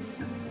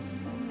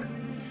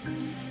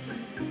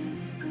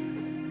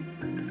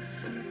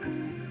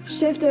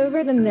 Shift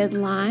over the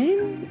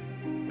midline.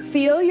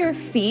 Feel your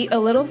feet, a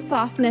little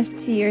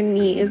softness to your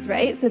knees,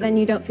 right? So then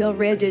you don't feel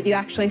rigid, you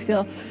actually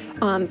feel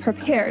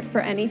prepared for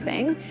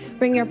anything.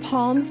 Bring your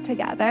palms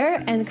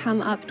together and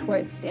come up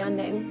towards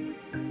standing.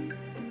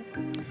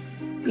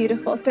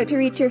 Beautiful. Start to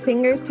reach your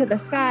fingers to the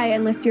sky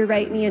and lift your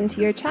right knee into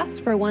your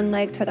chest for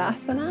 1-leg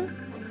Tadasana.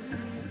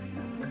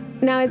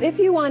 Now, as if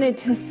you wanted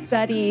to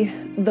study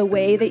the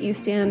way that you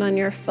stand on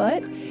your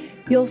foot,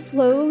 you'll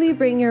slowly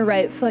bring your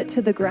right foot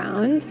to the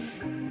ground.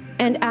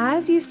 And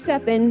as you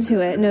step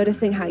into it,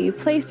 noticing how you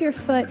place your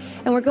foot,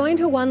 and we're going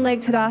to 1-leg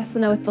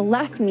Tadasana with the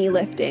left knee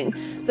lifting.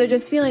 So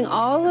just feeling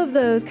all of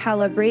those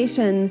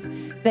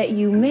calibrations that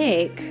you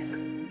make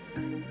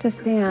to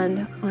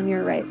stand on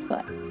your right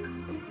foot.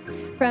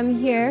 From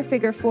here,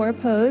 figure 4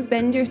 pose,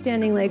 bend your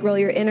standing leg, roll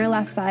your inner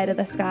left thigh to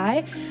the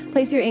sky,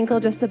 place your ankle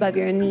just above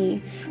your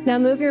knee. Now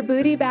move your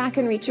booty back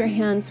and reach your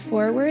hands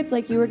forwards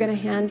like you were going to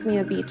hand me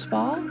a beach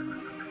ball.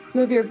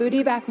 Move your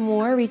booty back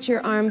more, reach your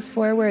arms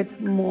forwards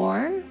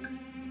more.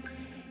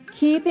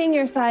 Keeping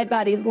your side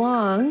bodies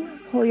long,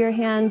 pull your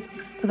hands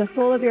to the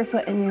sole of your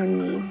foot and your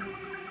knee.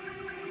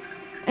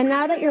 And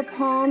now that your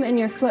palm and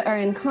your foot are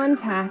in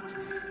contact,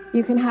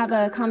 you can have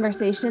a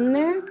conversation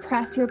there.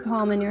 Press your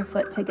palm and your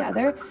foot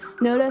together.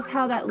 Notice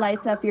how that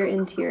lights up your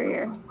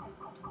interior.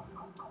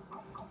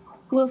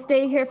 We'll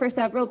stay here for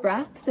several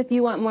breaths. If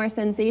you want more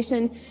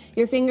sensation,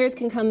 your fingers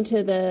can come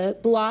to the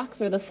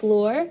blocks or the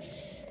floor,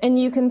 and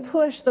you can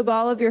push the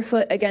ball of your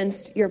foot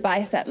against your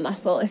bicep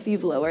muscle if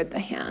you've lowered the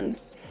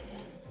hands.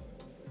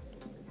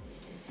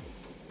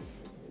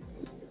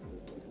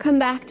 Come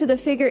back to the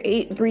figure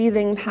 8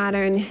 breathing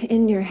pattern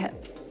in your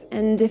hips.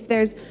 And if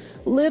there's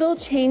little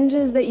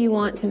changes that you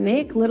want to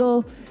make,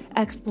 little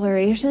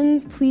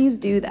explorations, please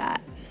do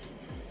that.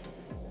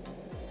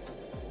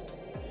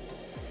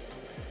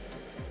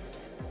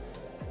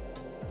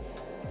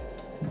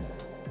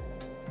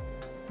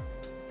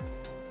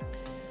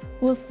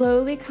 We'll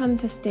slowly come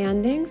to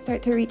standing.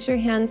 Start to reach your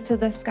hands to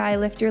the sky.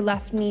 Lift your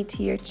left knee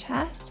to your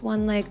chest.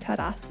 1-leg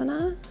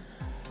Tadasana.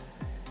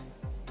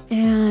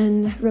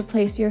 And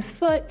replace your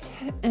foot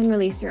and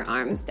release your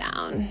arms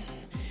down.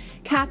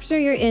 Capture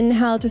your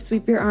inhale to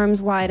sweep your arms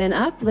wide and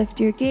up. Lift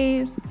your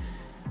gaze.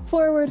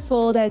 Forward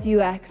fold as you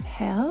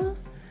exhale.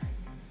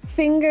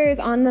 Fingers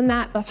on the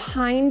mat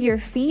behind your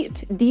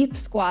feet. Deep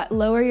squat.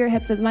 Lower your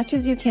hips as much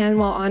as you can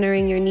while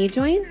honoring your knee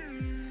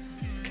joints.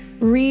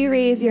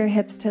 Re-raise your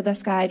hips to the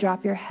sky.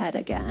 Drop your head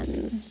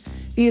again.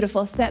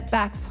 Beautiful. Step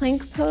back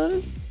plank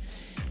pose.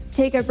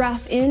 Take a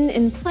breath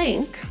in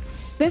plank.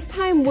 This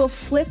time we'll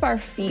flip our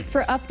feet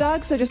for up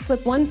dog. So just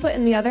flip one foot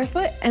and the other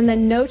foot, and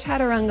then no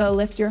chaturanga.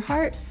 Lift your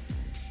heart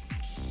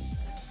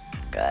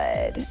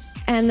Good.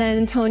 And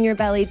then tone your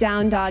belly,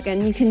 down dog,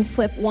 and you can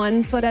flip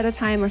one foot at a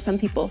time, or some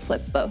people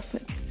flip both.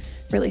 It's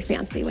really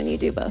fancy when you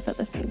do both at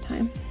the same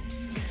time.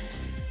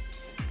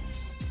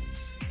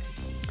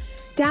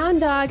 Down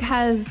dog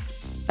has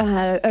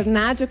a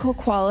magical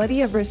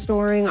quality of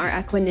restoring our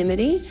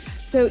equanimity.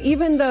 So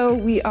even though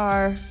we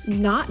are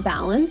not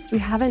balanced, we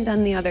haven't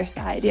done the other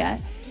side yet,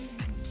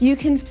 you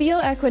can feel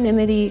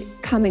equanimity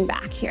coming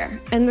back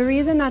here. And the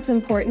reason that's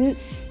important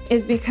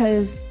is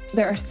because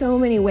there are so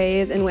many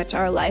ways in which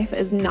our life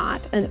is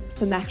not a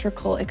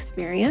symmetrical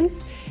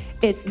experience.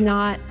 It's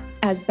not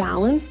as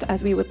balanced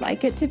as we would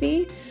like it to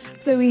be.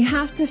 So we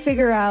have to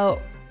figure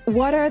out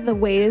what are the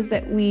ways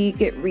that we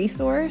get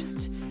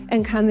resourced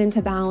and come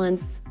into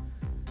balance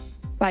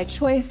by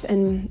choice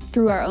and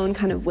through our own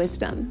kind of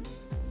wisdom.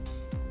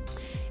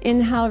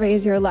 Inhale,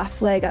 raise your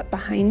left leg up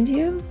behind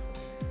you.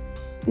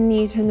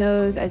 Knee to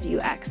nose as you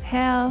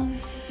exhale.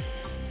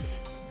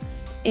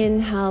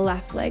 Inhale,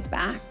 left leg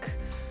back.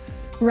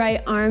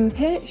 Right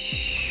armpit.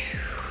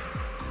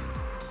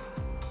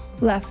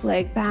 Left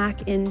leg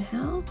back,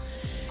 inhale.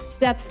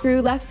 Step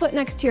through, left foot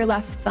next to your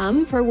left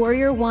thumb. For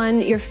warrior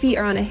one, your feet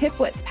are on a hip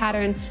width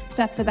pattern.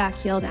 Step the back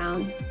heel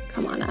down,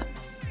 come on up.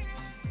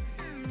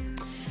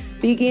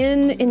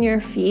 Begin in your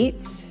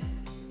feet,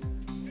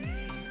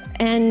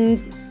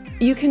 and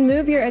you can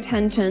move your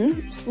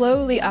attention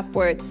slowly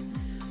upwards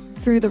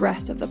through the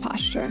rest of the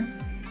posture.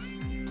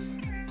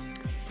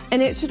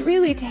 And it should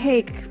really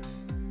take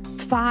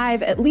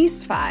at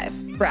least five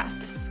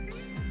breaths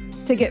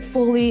to get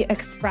fully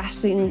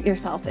expressing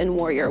yourself in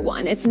warrior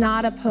one. It's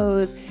not a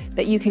pose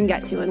that you can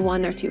get to in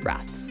 1 or 2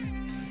 breaths.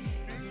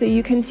 So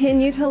you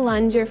continue to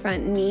lunge your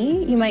front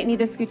knee. You might need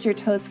to scoot your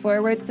toes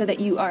forward so that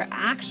you are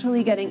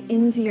actually getting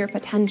into your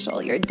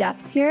potential, your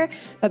depth here,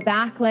 the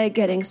back leg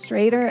getting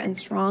straighter and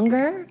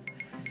stronger.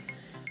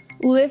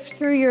 Lift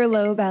through your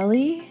low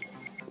belly.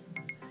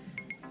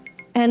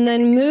 And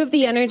then move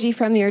the energy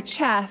from your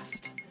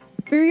chest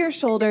through your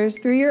shoulders,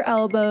 through your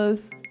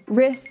elbows,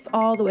 wrists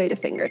all the way to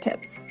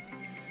fingertips.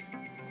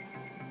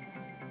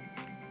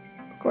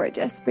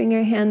 Gorgeous. Bring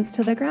your hands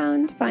to the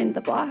ground, find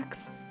the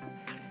blocks.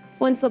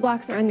 Once the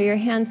blocks are under your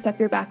hands, step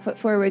your back foot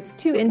forwards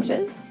 2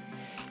 inches.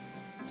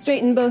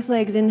 Straighten both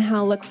legs,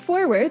 inhale, look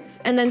forwards.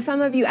 And then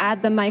some of you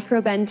add the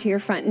micro bend to your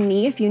front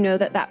knee if you know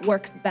that that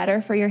works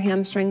better for your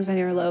hamstrings and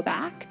your low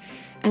back.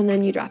 And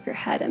then you drop your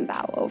head and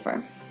bow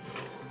over.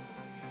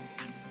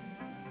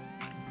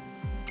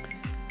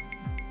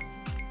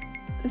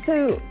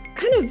 So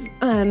kind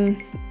of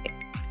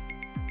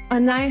a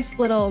nice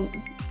little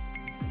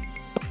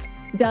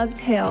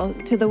dovetail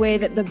to the way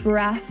that the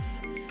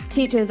breath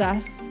teaches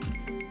us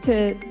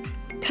to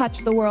touch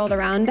the world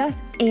around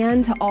us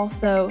and to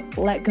also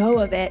let go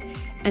of it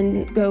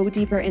and go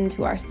deeper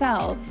into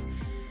ourselves.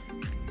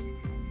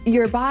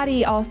 Your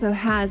body also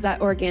has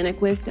that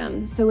organic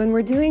wisdom. So when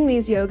we're doing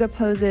these yoga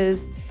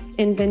poses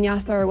in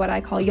vinyasa, or what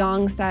I call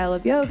yang style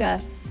of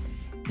yoga,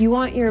 you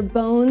want your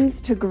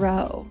bones to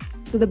grow.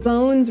 So the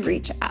bones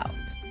reach out,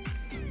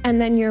 and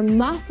then your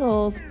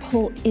muscles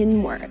pull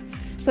inwards.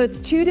 So it's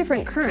 2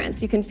 different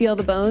currents. You can feel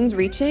the bones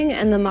reaching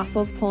and the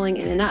muscles pulling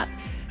in and up.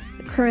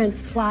 The currents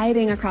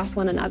sliding across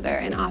one another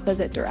in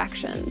opposite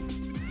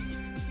directions.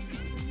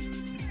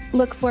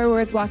 Look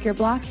forwards, walk your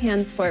block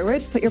hands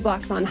forwards, put your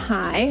blocks on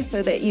high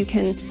so that you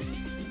can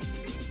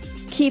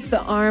keep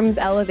the arms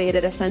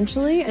elevated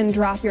essentially, and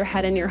drop your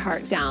head and your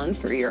heart down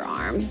through your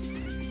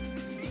arms.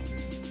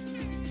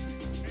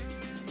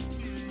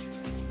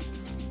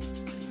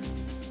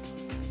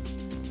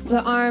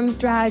 The arms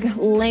drag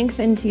length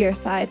into your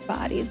side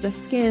bodies. The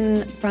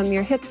skin from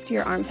your hips to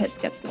your armpits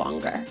gets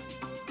longer.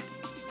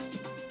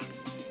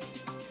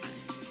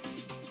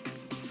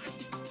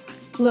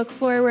 Look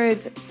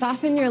forwards,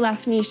 soften your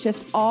left knee,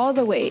 shift all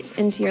the weight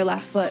into your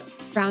left foot.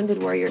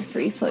 Rounded warrior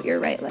 3, float your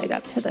right leg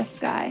up to the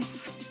sky.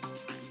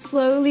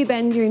 Slowly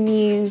bend your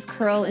knees,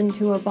 curl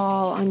into a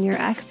ball on your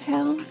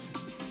exhale.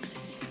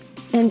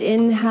 And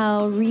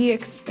inhale,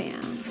 re-expand.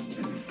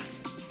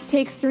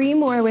 Take 3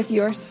 more with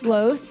your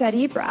slow,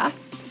 steady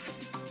breath.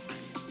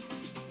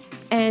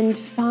 And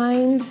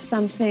find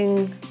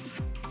something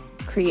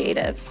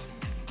creative.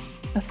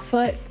 A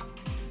foot,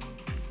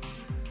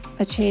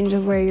 a change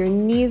of where your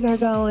knees are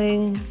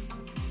going,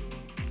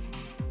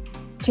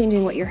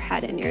 changing what your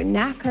head and your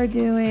neck are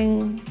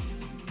doing.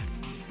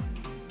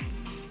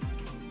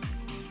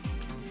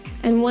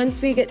 And once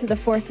we get to the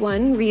 4th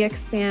one,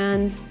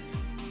 re-expand,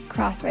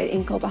 cross right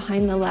ankle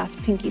behind the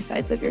left, pinky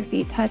sides of your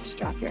feet touch,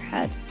 drop your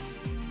head.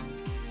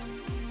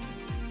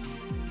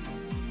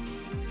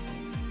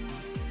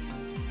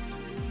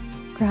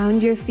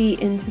 Ground your feet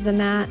into the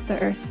mat, the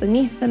earth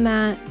beneath the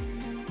mat.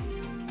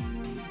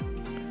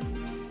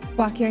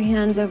 Walk your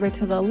hands over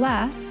to the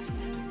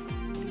left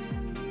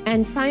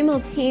and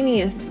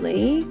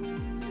simultaneously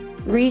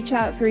reach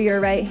out through your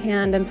right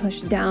hand and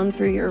push down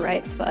through your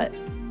right foot.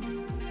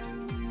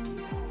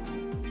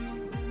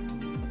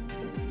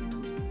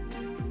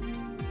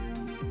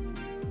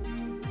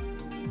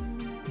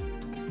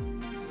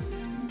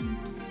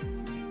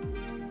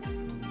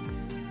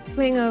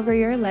 Swing over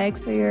your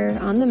legs so you're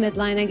on the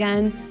midline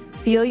again.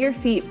 Feel your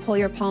feet, pull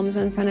your palms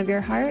in front of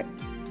your heart.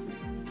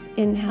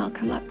 Inhale,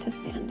 come up to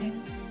standing.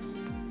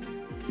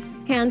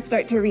 Hands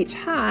start to reach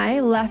high,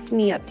 left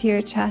knee up to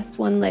your chest,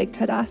 one leg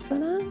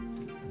Tadasana.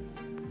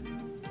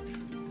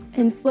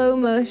 In slow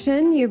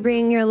motion, you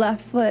bring your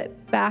left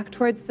foot back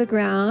towards the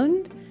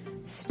ground,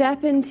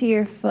 step into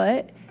your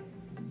foot,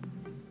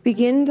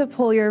 begin to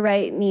pull your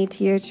right knee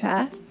to your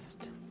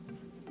chest.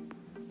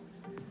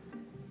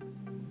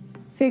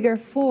 Figure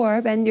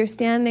 4, bend your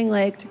standing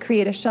leg to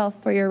create a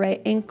shelf for your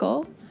right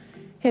ankle.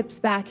 Hips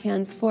back,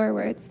 hands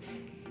forwards.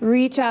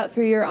 Reach out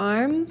through your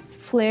arms,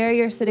 flare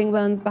your sitting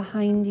bones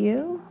behind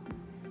you.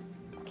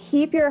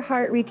 Keep your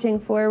heart reaching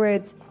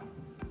forwards.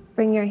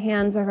 Bring your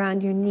hands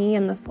around your knee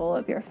and the sole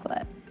of your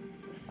foot.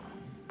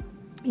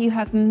 You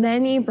have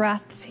many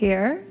breaths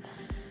here.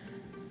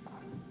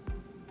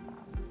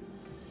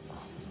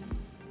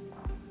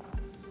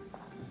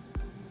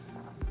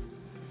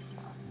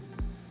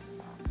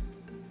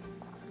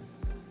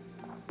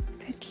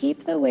 Good.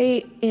 Keep the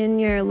weight in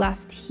your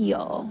left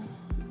heel.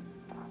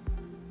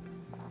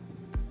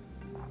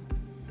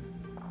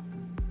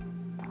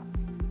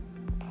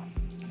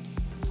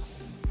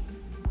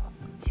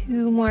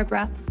 Two more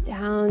breaths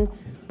down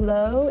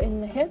low in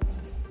the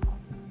hips.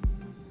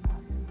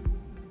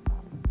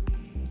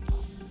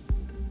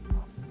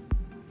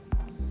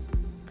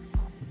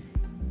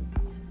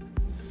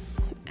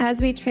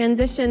 As we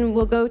transition,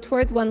 we'll go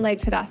towards one leg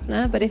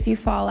Tadasana, but if you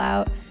fall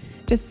out,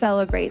 just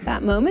celebrate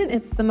that moment.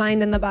 It's the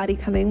mind and the body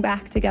coming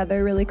back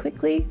together really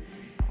quickly.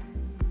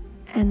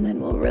 And then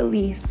we'll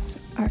release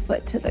our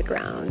foot to the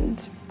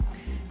ground.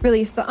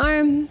 Release the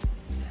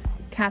arms,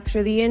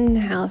 capture the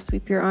inhale,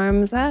 sweep your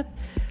arms up.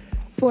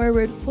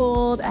 Forward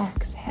fold,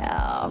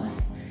 exhale.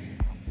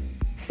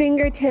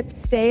 Fingertips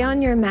stay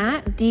on your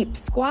mat, deep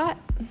squat.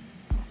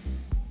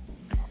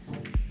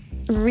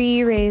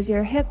 Re-raise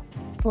your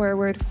hips,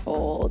 forward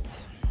fold.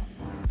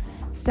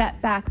 Step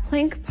back,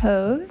 plank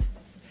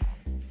pose.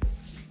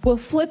 We'll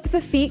flip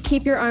the feet,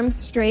 keep your arms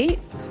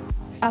straight.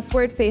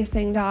 Upward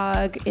facing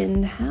dog,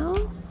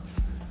 inhale.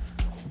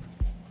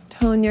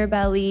 Tone your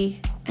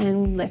belly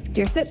and lift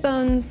your sit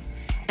bones,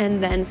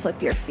 and then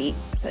flip your feet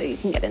so you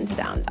can get into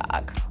down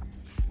dog.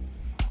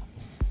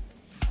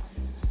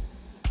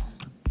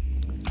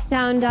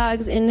 Down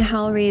dogs,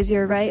 inhale, raise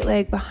your right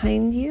leg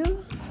behind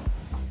you.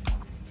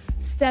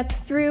 Step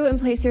through and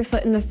place your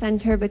foot in the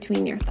center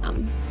between your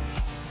thumbs.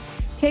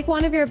 Take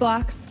one of your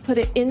blocks, put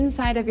it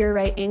inside of your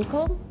right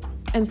ankle,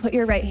 and put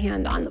your right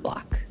hand on the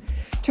block.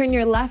 Turn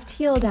your left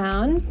heel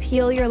down,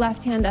 peel your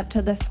left hand up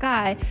to the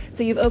sky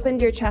so you've opened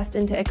your chest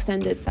into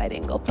extended side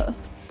angle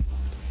pose.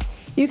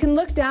 You can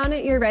look down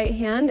at your right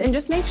hand and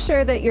just make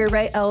sure that your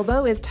right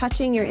elbow is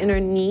touching your inner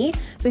knee.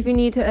 So if you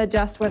need to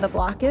adjust where the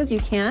block is, you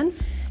can.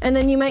 And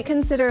then you might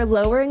consider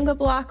lowering the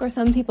block, or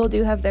some people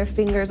do have their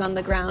fingers on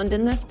the ground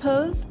in this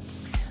pose.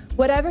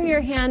 Whatever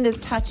your hand is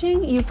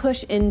touching, you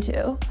push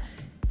into.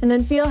 And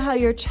then feel how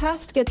your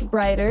chest gets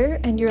brighter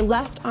and your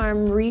left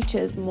arm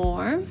reaches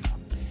more.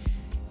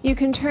 You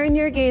can turn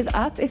your gaze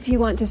up if you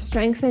want to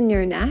strengthen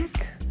your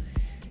neck.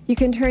 You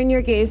can turn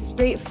your gaze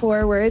straight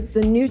forwards.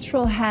 The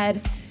neutral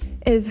head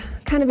is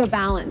kind of a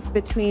balance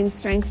between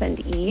strength and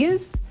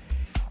ease.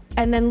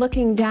 And then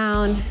looking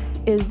down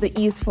is the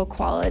easeful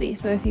quality.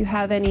 So if you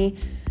have any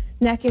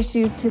neck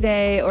issues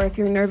today, or if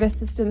your nervous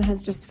system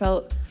has just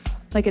felt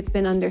like it's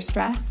been under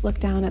stress, look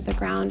down at the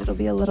ground. It'll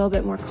be a little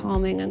bit more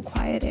calming and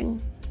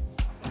quieting.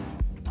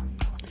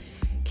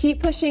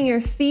 Keep pushing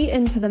your feet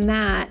into the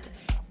mat,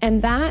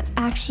 and that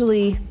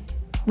actually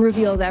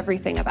reveals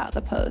everything about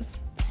the pose.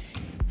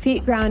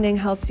 Feet grounding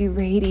helps you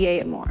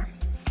radiate more.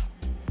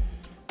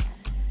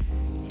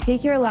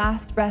 Take your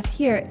last breath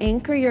here.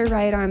 Anchor your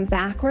right arm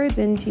backwards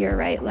into your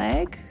right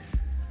leg.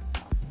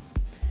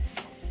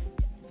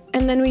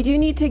 And then we do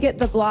need to get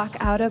the block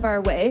out of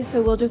our way,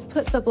 so we'll just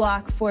put the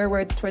block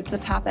forwards towards the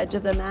top edge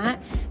of the mat,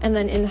 and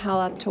then inhale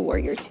up to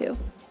warrior two.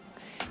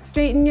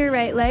 Straighten your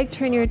right leg,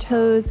 turn your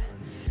toes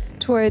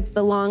towards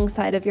the long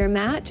side of your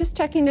mat, just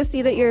checking to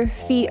see that your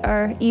feet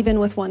are even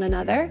with one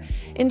another.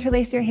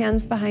 Interlace your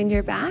hands behind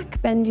your back,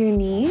 bend your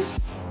knees.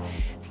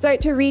 Start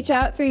to reach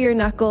out through your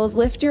knuckles,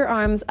 lift your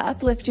arms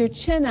up, lift your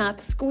chin up,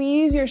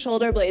 squeeze your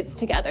shoulder blades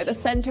together, the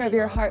center of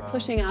your heart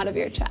pushing out of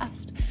your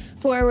chest.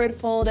 Forward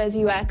fold as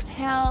you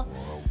exhale,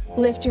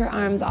 lift your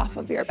arms off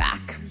of your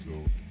back.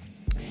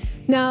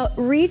 Now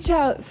reach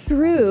out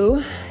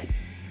through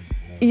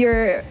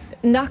your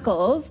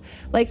knuckles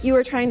like you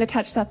were trying to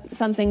touch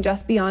something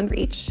just beyond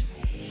reach.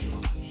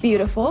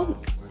 Beautiful.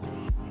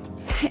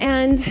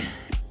 And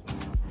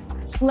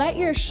let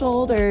your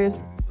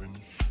shoulders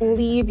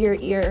leave your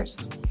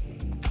ears.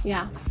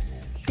 Yeah.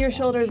 Your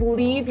shoulders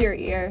leave your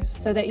ears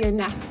so that your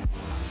neck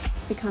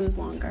becomes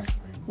longer,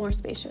 more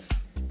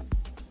spacious.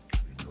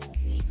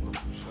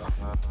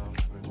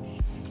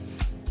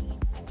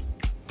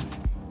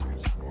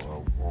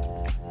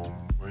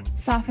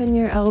 Soften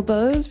your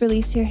elbows,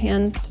 release your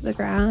hands to the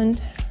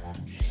ground.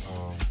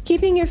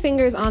 Keeping your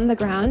fingers on the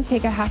ground,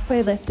 take a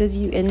halfway lift as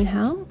you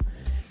inhale.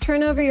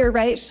 Turn over your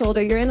right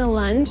shoulder. You're in a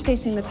lunge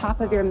facing the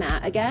top of your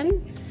mat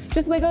again.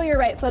 Just wiggle your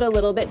right foot a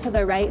little bit to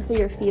the right so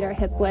your feet are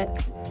hip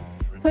width.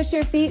 Push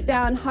your feet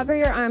down, hover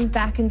your arms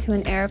back into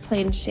an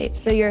airplane shape.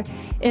 So you're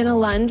in a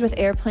lunge with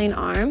airplane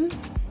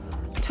arms.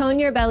 Tone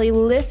your belly,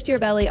 lift your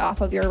belly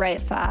off of your right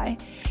thigh.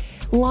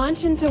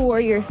 Launch into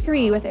warrior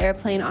 3 with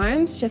airplane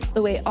arms. Shift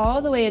the weight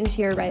all the way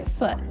into your right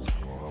foot.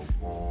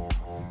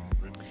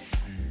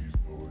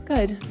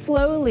 Good.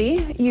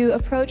 Slowly, you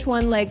approach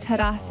one leg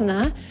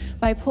Tadasana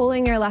by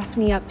pulling your left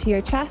knee up to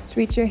your chest.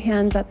 Reach your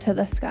hands up to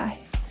the sky.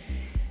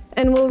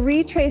 And we'll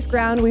retrace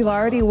ground we've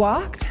already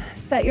walked.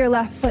 Set your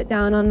left foot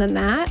down on the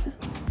mat.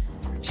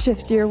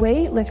 Shift your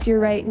weight, lift your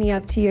right knee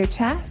up to your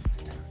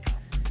chest.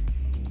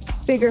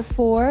 Figure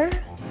 4.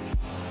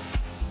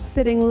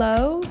 Sitting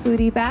low,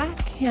 booty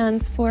back,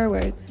 hands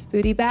forwards.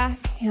 Booty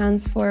back,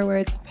 hands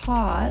forwards,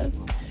 pause.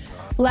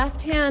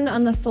 Left hand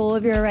on the sole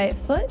of your right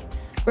foot.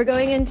 We're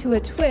going into a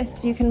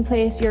twist. You can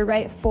place your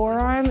right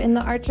forearm in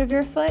the arch of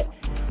your foot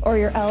or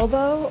your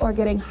elbow or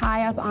getting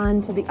high up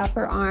onto the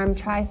upper arm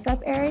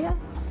tricep area.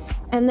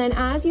 And then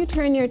as you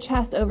turn your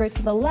chest over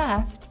to the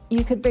left,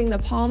 you could bring the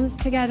palms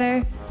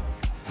together.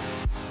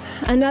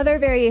 Another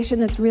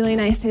variation that's really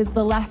nice is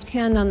the left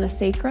hand on the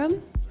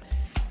sacrum.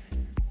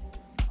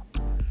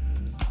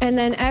 And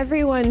then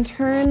everyone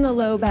turn the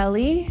low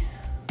belly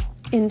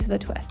into the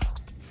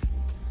twist.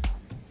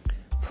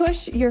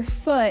 Push your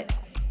foot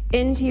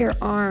into your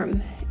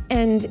arm,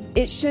 and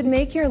it should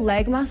make your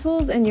leg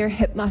muscles and your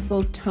hip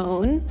muscles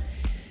tone.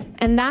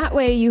 And that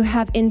way you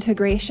have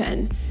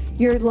integration.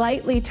 You're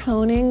lightly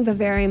toning the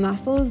very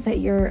muscles that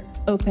you're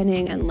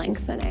opening and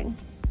lengthening.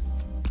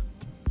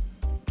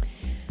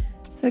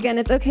 So again,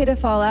 it's okay to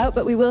fall out,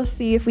 but we will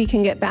see if we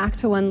can get back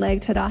to one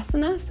leg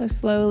Tadasana. So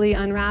slowly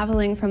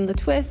unraveling from the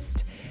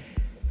twist,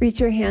 reach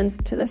your hands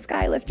to the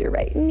sky, lift your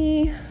right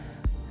knee.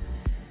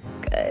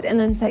 Good, and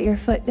then set your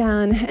foot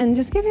down and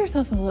just give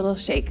yourself a little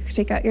shake.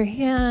 Shake out your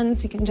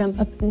hands, you can jump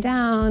up and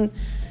down,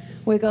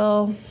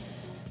 wiggle.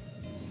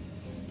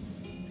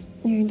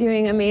 You're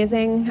doing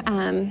amazing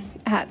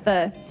at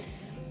the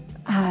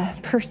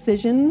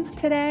precision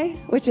today,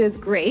 which is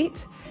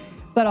great,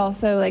 but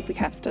also like we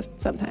have to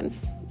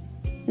sometimes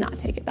not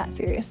take it that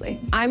seriously.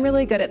 I'm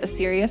really good at the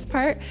serious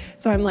part,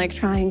 so I'm like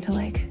trying to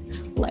like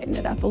lighten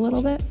it up a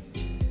little bit.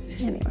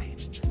 Anyway,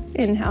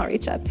 inhale,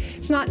 reach up.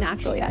 It's not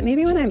natural yet.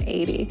 Maybe when I'm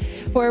 80.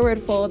 Forward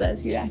fold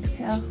as you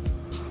exhale.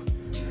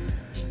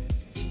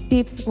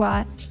 Deep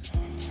squat.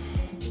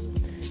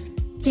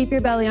 Keep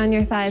your belly on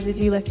your thighs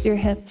as you lift your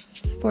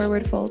hips.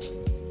 Forward fold.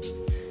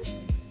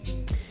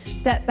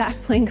 Step back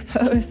plank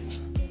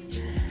pose.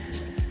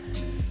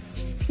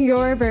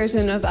 Your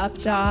version of up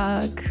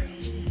dog.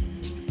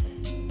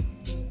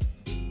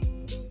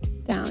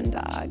 Down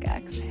dog,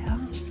 exhale.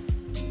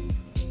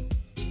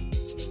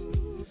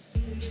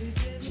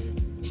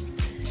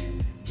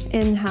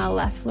 Inhale,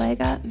 left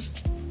leg up.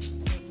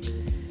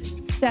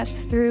 Step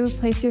through,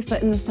 place your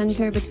foot in the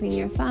center between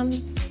your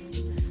thumbs.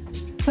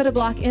 Put a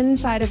block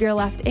inside of your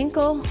left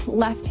ankle,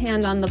 left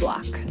hand on the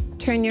block.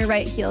 Turn your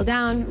right heel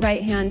down,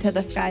 right hand to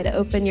the sky to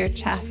open your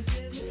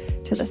chest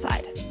to the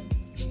side.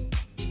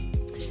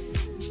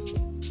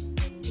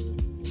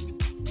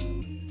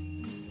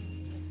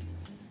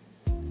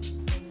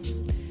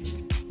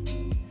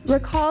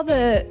 Recall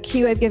the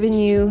cue I've given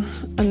you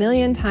a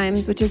million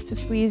times, which is to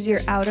squeeze your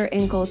outer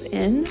ankles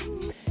in.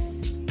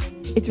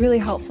 It's really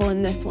helpful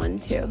in this one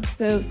too.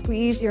 So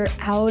squeeze your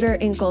outer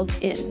ankles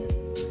in.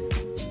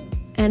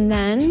 And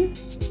then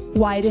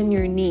widen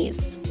your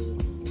knees.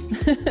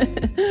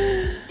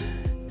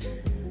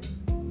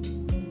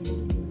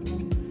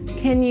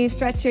 Can you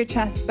stretch your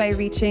chest by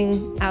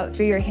reaching out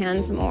through your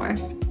hands more?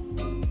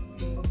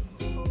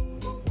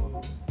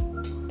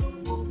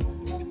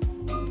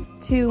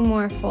 Two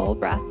more full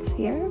breaths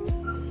here.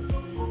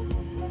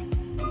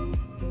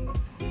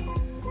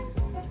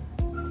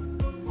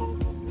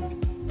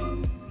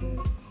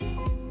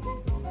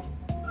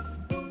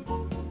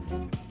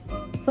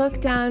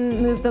 Look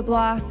down, move the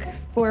block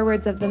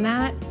forwards of the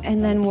mat,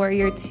 and then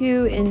warrior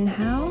 2,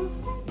 inhale.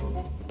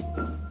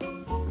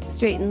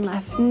 Straighten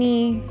left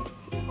knee.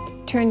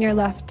 Turn your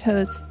left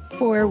toes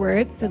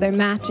forward so they're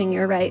matching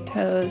your right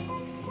toes.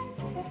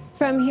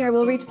 From here,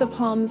 we'll reach the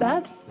palms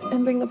up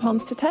and bring the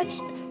palms to touch.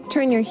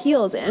 Turn your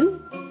heels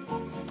in.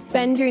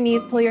 Bend your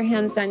knees, pull your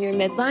hands down your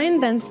midline,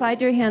 then slide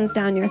your hands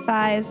down your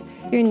thighs,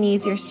 your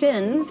knees, your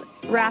shins.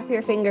 Wrap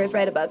your fingers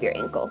right above your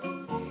ankles.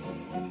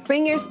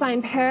 Bring your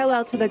spine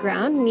parallel to the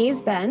ground, knees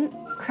bent,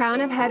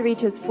 crown of head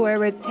reaches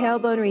forwards,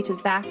 tailbone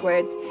reaches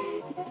backwards.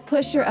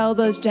 Push your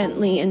elbows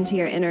gently into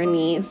your inner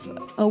knees,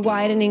 a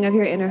widening of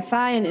your inner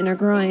thigh and inner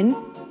groin.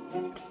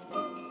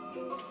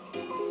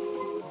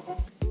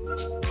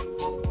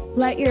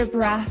 Let your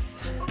breath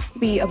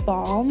be a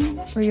balm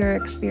for your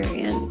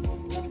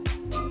experience.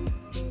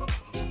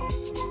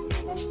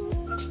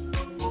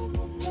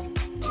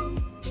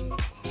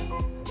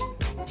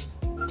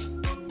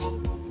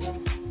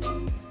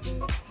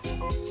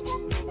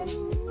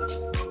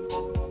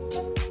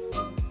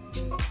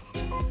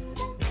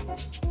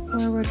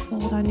 forward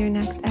fold on your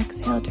next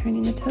exhale,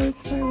 turning the toes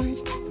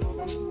forwards.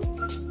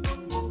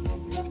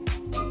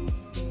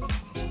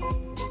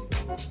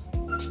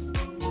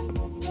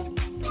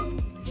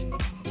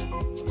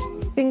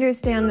 Fingers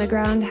stay on the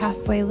ground,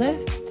 halfway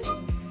lift.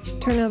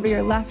 Turn over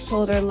your left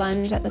shoulder,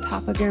 lunge at the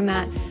top of your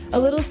mat. A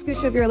little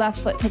scooch of your left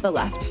foot to the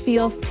left.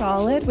 Feel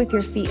solid with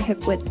your feet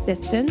hip width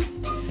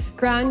distance.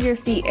 Ground your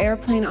feet,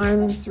 airplane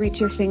arms, reach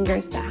your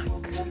fingers back.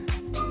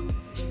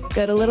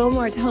 Good, a little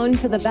more tone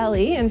to the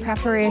belly in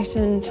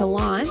preparation to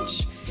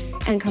launch.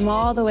 And come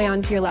all the way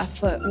onto your left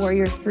foot,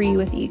 warrior three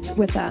with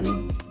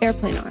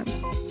airplane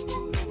arms.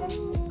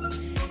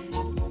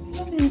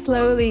 And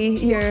slowly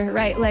your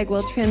right leg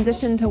will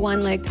transition to one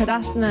leg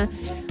Tadasana.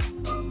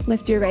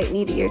 Lift your right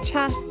knee to your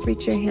chest,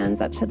 reach your hands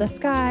up to the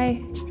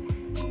sky.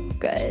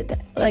 Good.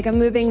 Like a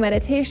moving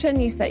meditation,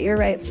 you set your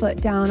right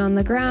foot down on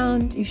the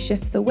ground, you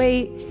shift the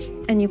weight,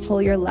 and you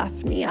pull your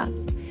left knee up.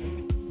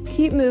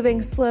 Keep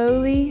moving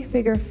slowly,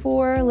 figure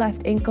four,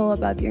 left ankle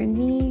above your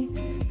knee,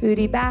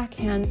 booty back,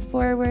 hands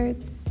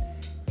forwards.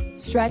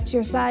 Stretch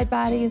your side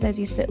bodies as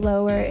you sit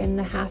lower in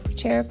the half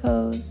chair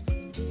pose.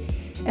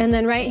 And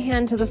then right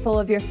hand to the sole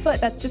of your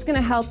foot. That's just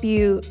gonna help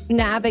you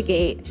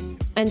navigate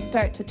and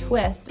start to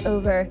twist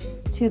over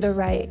to the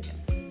right.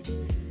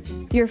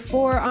 Your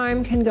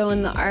forearm can go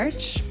in the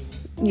arch,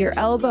 your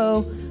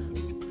elbow,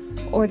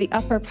 or the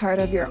upper part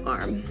of your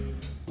arm.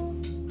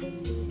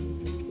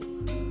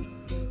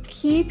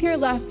 Keep your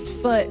left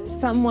foot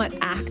somewhat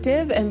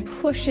active and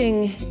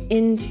pushing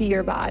into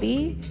your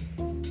body.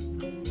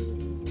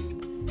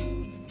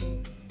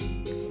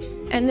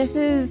 And this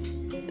is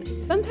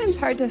sometimes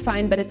hard to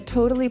find, but it's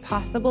totally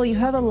possible. You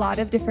have a lot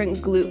of different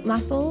glute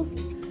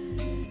muscles.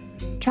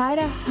 Try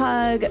to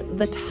hug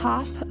the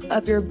top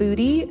of your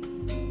booty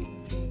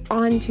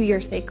onto your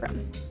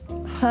sacrum.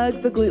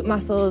 Hug the glute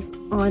muscles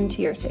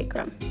onto your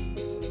sacrum.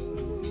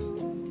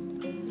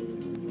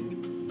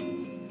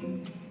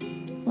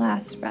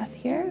 Last breath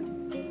here.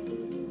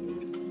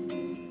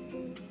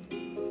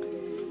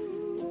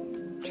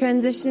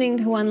 Transitioning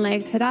to one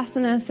leg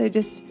Tadasana, so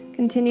just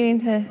continuing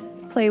to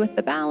play with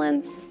the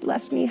balance,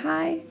 left knee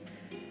high.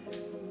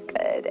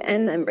 Good,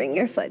 and then bring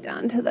your foot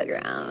down to the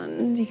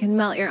ground. You can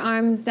melt your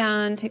arms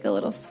down, take a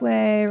little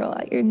sway, roll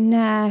out your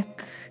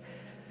neck,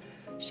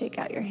 shake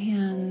out your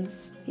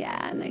hands.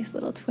 Yeah, nice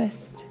little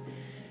twist.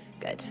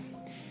 Good.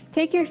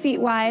 Take your feet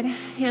wide,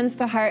 hands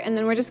to heart, and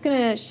then we're just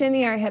gonna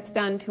shimmy our hips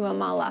down to a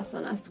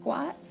Malasana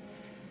squat.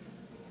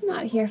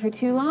 Not here for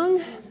too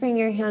long. Bring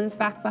your hands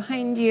back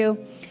behind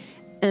you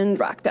and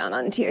rock down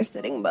onto your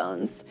sitting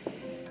bones.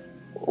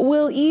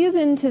 We'll ease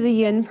into the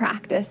yin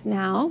practice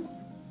now.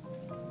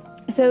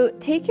 So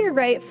take your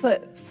right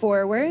foot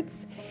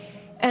forwards,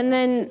 and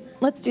then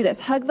let's do this.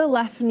 Hug the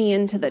left knee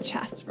into the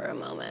chest for a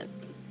moment.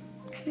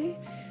 Okay?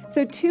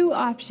 So two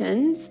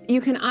options.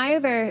 You can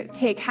either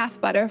take half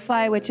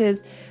butterfly, which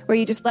is where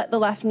you just let the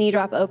left knee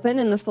drop open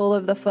and the sole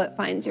of the foot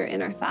finds your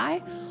inner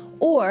thigh.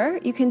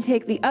 Or you can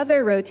take the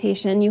other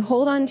rotation. You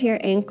hold onto your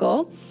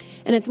ankle,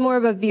 and it's more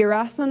of a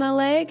virasana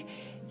leg.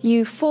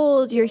 You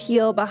fold your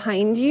heel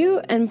behind you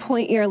and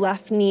point your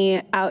left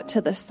knee out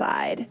to the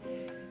side.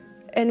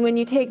 And when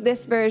you take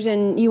this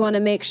version, you want to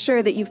make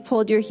sure that you've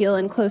pulled your heel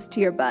in close to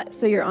your butt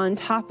so you're on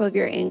top of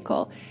your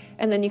ankle.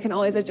 And then you can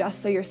always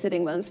adjust so your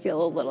sitting bones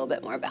feel a little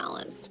bit more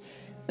balanced.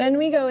 Then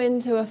we go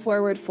into a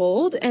forward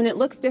fold, and it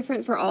looks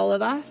different for all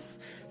of us.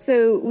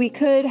 So we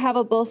could have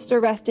a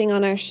bolster resting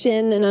on our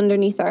shin and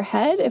underneath our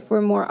head if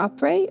we're more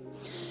upright.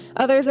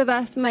 Others of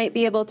us might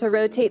be able to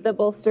rotate the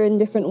bolster in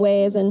different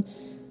ways and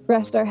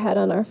rest our head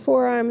on our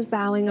forearms,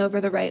 bowing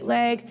over the right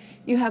leg.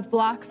 You have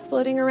blocks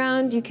floating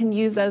around. You can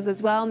use those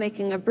as well,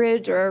 making a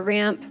bridge or a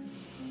ramp.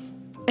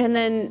 And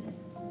then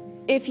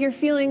if you're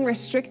feeling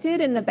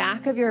restricted in the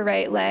back of your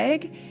right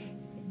leg,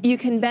 you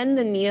can bend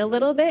the knee a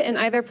little bit and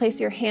either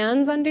place your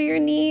hands under your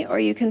knee or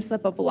you can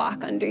slip a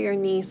block under your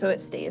knee so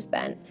it stays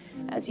bent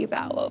as you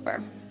bow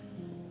over.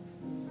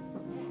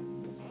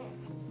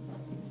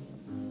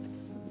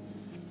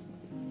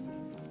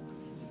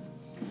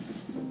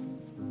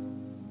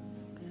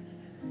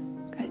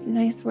 Good,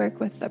 nice work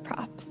with the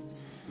props.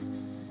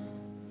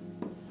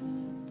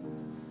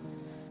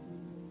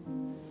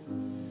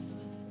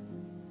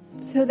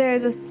 So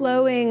there's a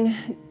slowing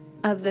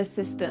of the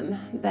system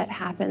that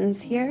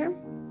happens here.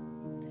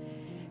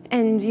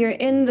 And you're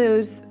in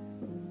those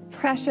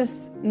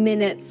precious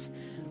minutes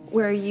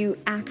where you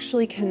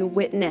actually can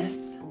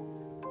witness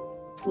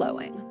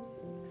slowing.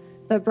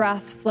 The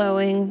breath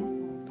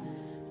slowing,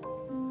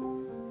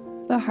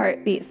 the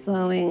heartbeat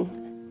slowing.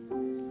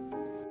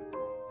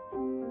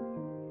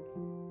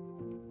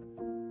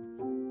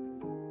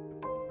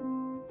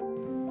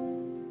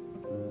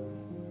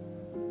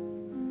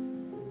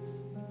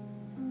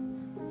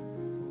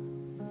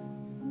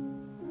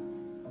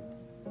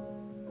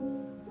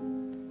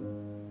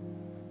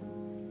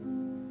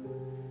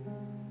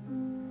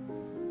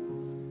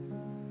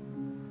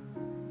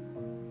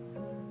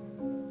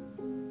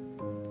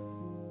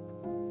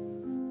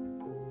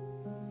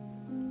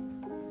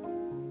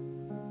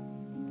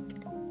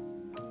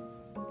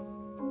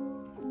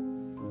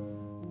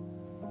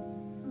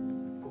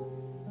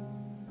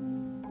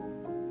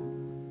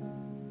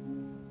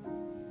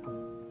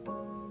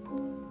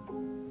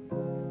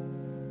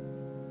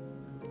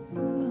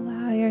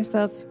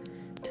 yourself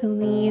to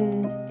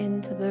lean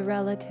into the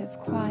relative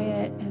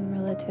quiet and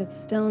relative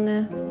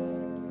stillness.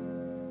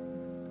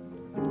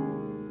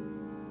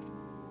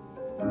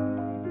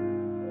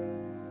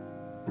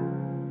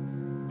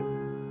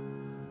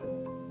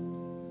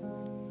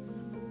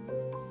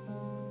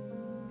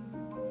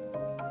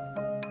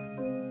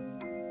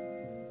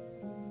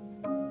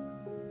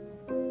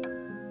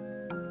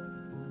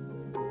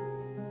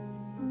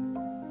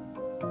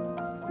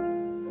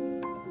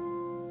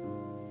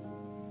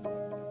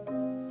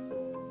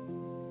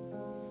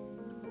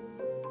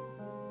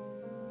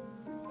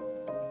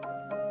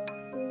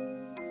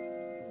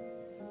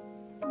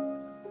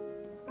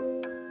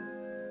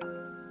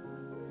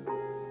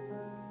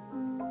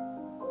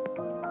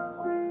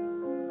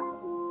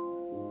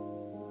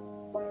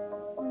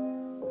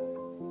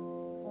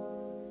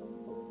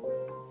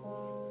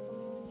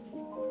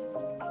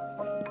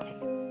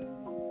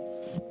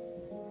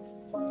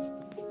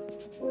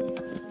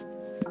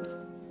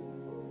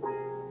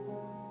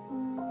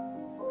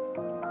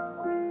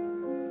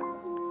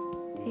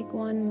 Take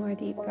one more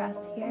deep breath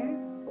here.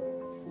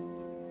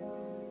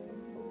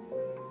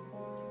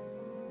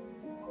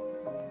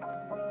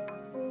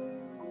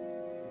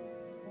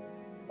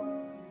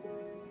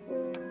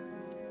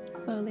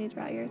 Slowly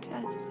draw your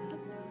chest up.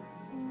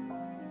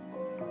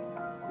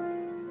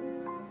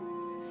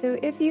 So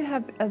if you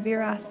have a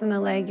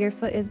Virasana leg, your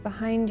foot is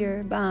behind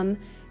your bum,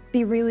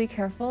 be really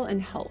careful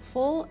and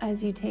helpful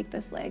as you take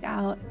this leg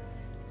out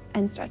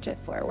and stretch it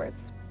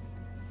forwards.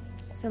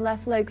 So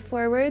left leg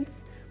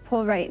forwards,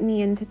 pull right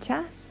knee into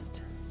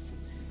chest.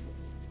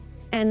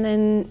 And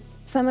then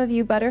some of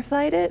you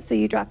butterflied it, so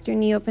you dropped your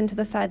knee open to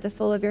the side, the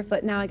sole of your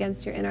foot now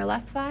against your inner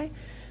left thigh.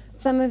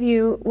 Some of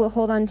you will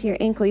hold on to your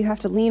ankle. You have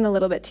to lean a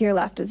little bit to your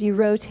left as you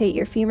rotate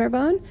your femur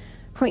bone.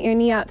 Point your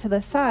knee out to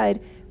the side.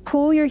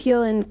 Pull your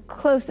heel in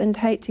close and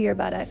tight to your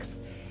buttocks.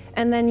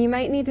 And then you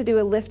might need to do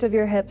a lift of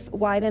your hips,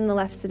 widen the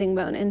left sitting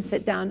bone, and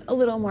sit down a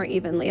little more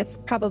evenly. It's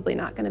probably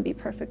not going to be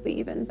perfectly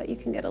even, but you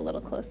can get a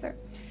little closer.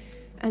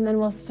 And then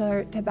we'll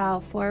start to bow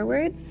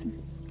forwards.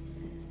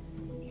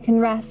 You can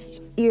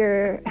rest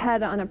your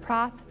head on a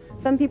prop.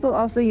 Some people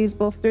also use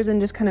bolsters and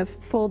just kind of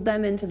fold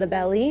them into the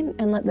belly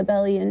and let the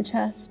belly and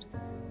chest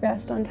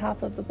rest on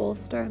top of the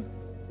bolster.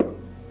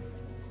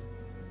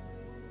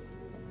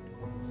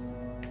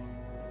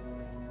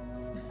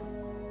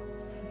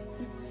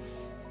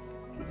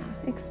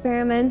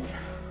 Experiment,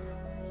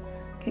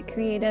 get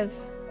creative.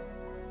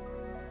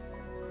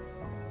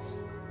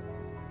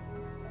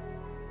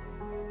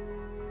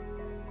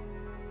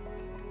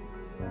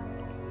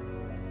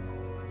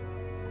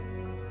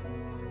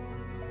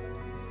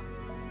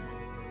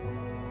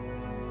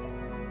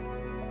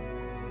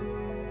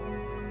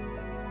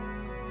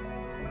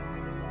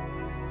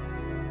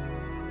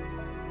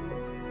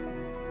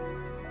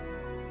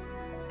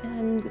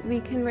 And we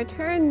can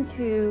return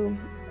to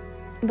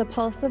the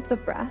pulse of the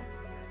breath,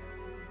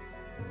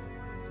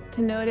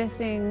 to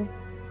noticing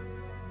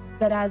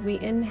that as we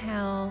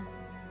inhale,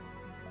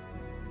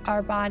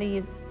 our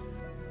bodies,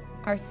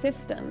 our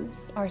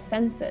systems, our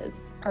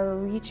senses are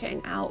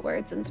reaching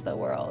outwards into the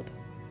world.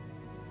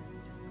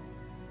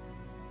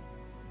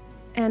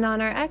 And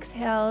on our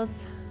exhales,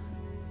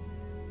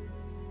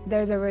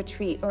 there's a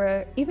retreat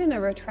or even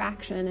a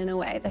retraction in a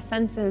way. The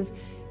senses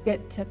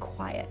get to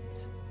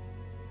quiet.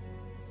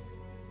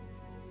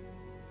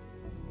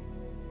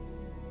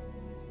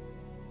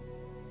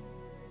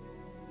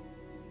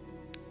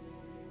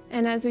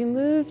 And as we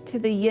move to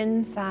the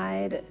yin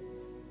side,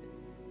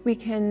 we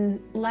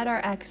can let our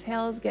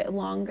exhales get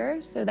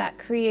longer, so that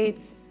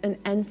creates an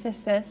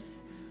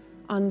emphasis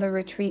on the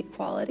retreat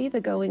quality, the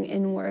going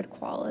inward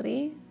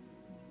quality.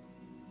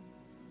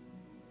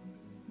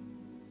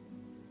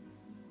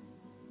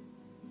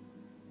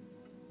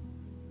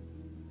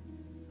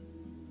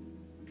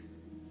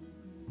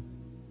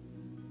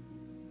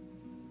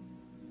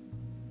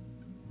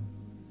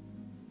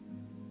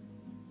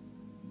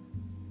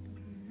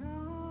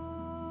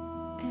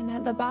 And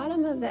at the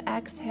bottom of the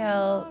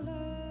exhale,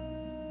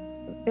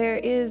 there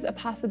is a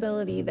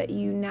possibility that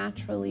you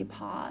naturally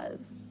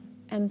pause,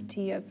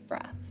 empty of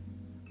breath.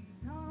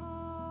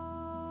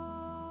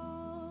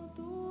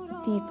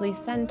 Deeply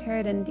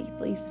centered and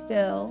deeply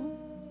still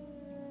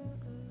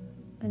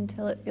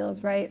until it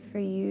feels right for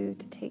you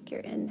to take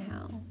your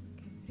inhale.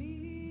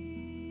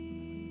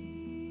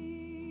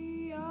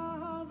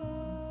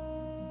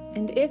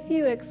 And if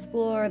you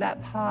explore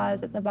that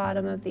pause at the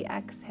bottom of the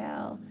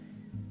exhale,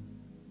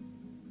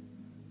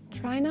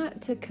 try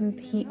not to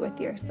compete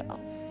with yourself.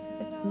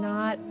 It's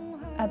not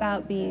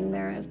about being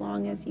there as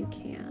long as you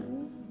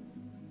can.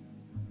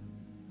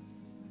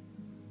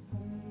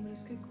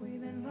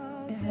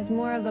 It has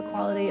more of the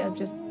quality of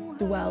just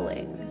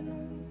dwelling.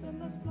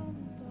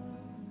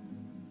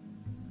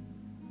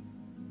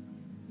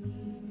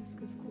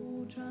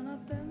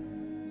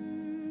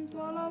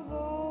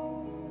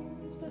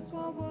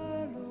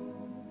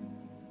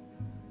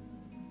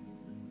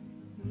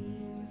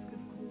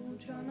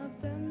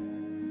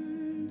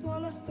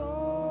 La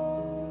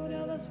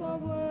storia del suo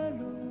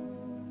abuelo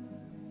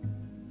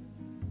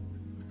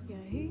y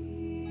ahí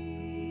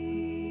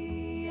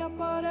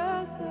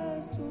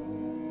apareces tú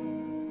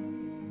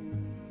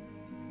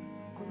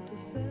con tu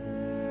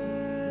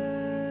ser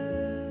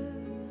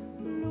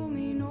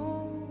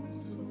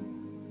luminoso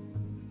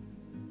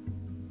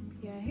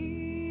y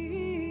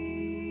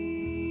ahí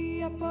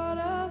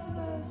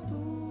apareces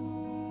tú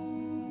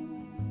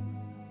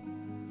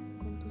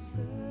con tu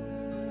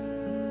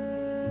ser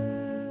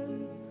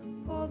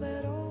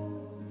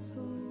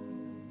poderoso,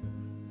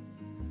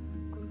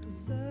 con tu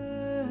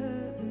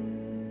ser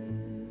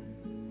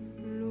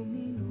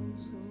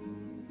luminoso.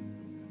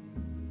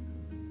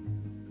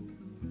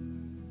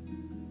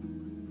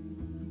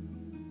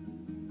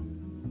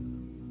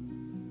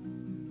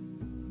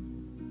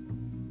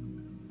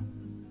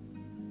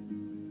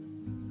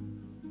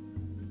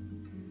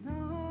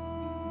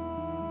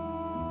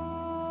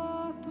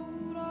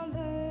 Naturaleza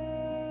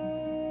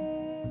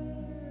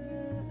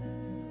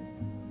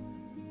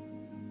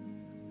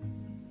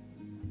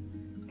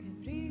que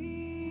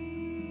brilla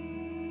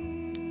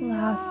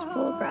Last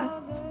full breath.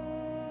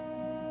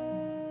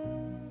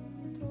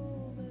 dentro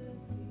de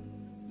ti.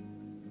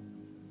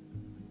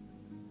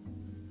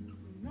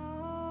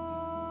 Naturaleza.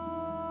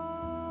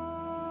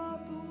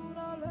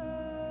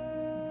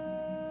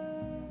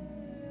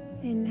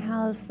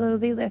 Inhale,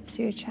 slowly lifts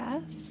your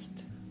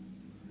chest.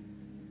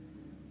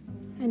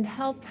 And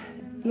help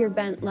your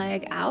bent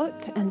leg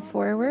out and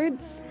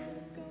forwards.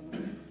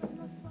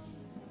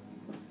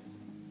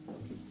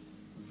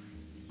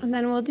 And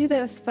then we'll do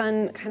this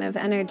fun kind of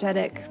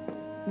energetic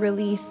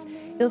release.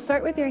 You'll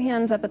start with your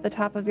hands up at the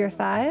top of your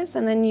thighs,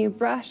 and then you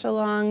brush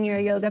along your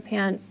yoga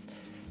pants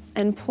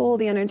and pull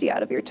the energy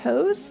out of your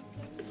toes.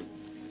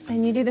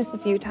 And you do this a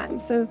few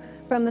times. So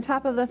from the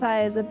top of the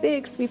thighs, a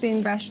big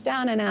sweeping brush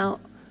down and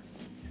out.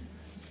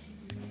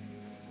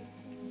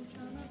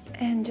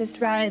 And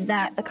just ride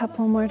that a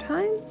couple more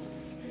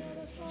times.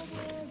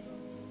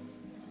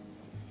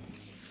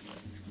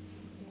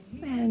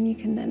 And you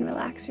can then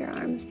relax your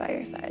arms by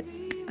your sides.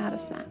 Add a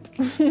snap.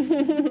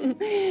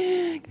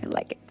 I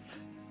like it.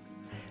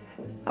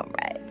 All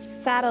right,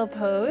 saddle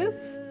pose.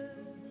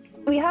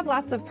 We have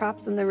lots of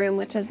props in the room,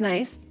 which is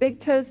nice. Big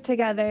toes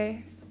together,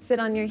 sit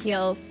on your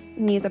heels,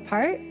 knees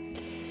apart.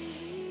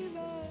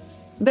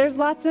 There's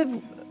lots of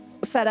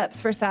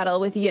setups for saddle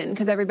with yin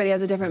because everybody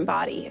has a different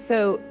body.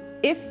 So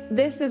if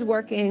this is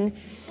working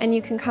and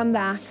you can come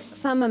back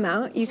some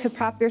amount, you could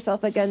prop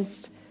yourself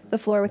against the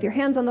floor with your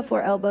hands on the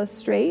floor, elbows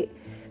straight.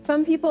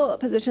 Some people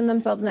position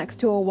themselves next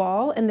to a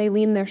wall and they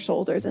lean their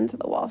shoulders into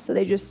the wall, so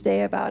they just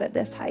stay about at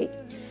this height.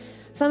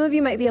 Some of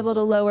you might be able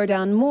to lower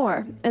down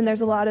more, and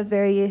there's a lot of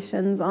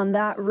variations on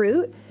that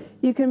route.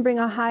 You can bring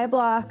a high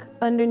block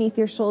underneath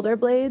your shoulder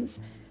blades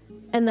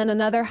and then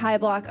another high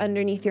block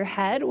underneath your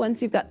head.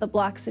 Once you've got the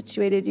block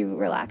situated, you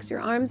relax your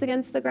arms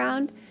against the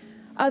ground.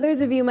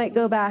 Others of you might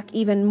go back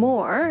even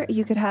more.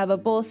 You could have a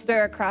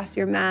bolster across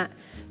your mat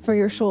for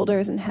your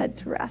shoulders and head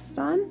to rest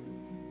on.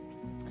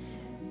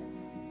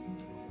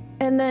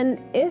 And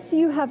then if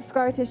you have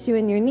scar tissue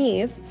in your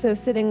knees, so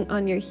sitting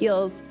on your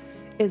heels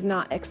is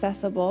not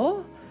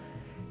accessible,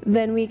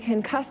 then we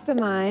can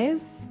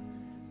customize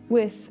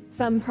with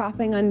some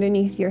propping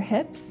underneath your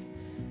hips,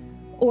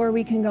 or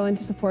we can go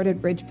into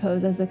supported bridge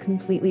pose as a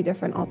completely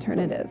different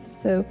alternative.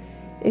 So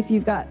if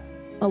you've got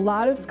a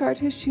lot of scar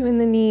tissue in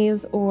the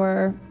knees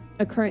or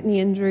a current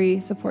knee injury,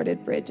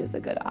 supported bridge is a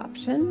good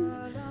option.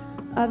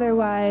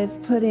 Otherwise,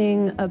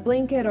 putting a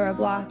blanket or a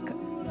block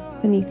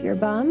beneath your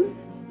bum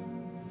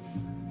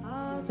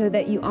so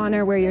that you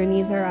honor where your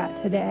knees are at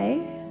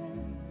today.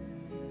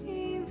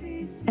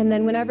 And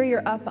then whenever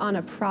you're up on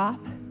a prop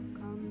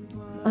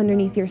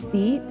underneath your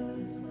seat,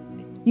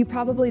 you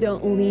probably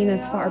don't lean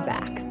as far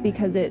back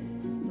because it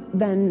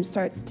then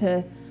starts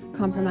to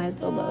compromise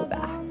the low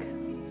back.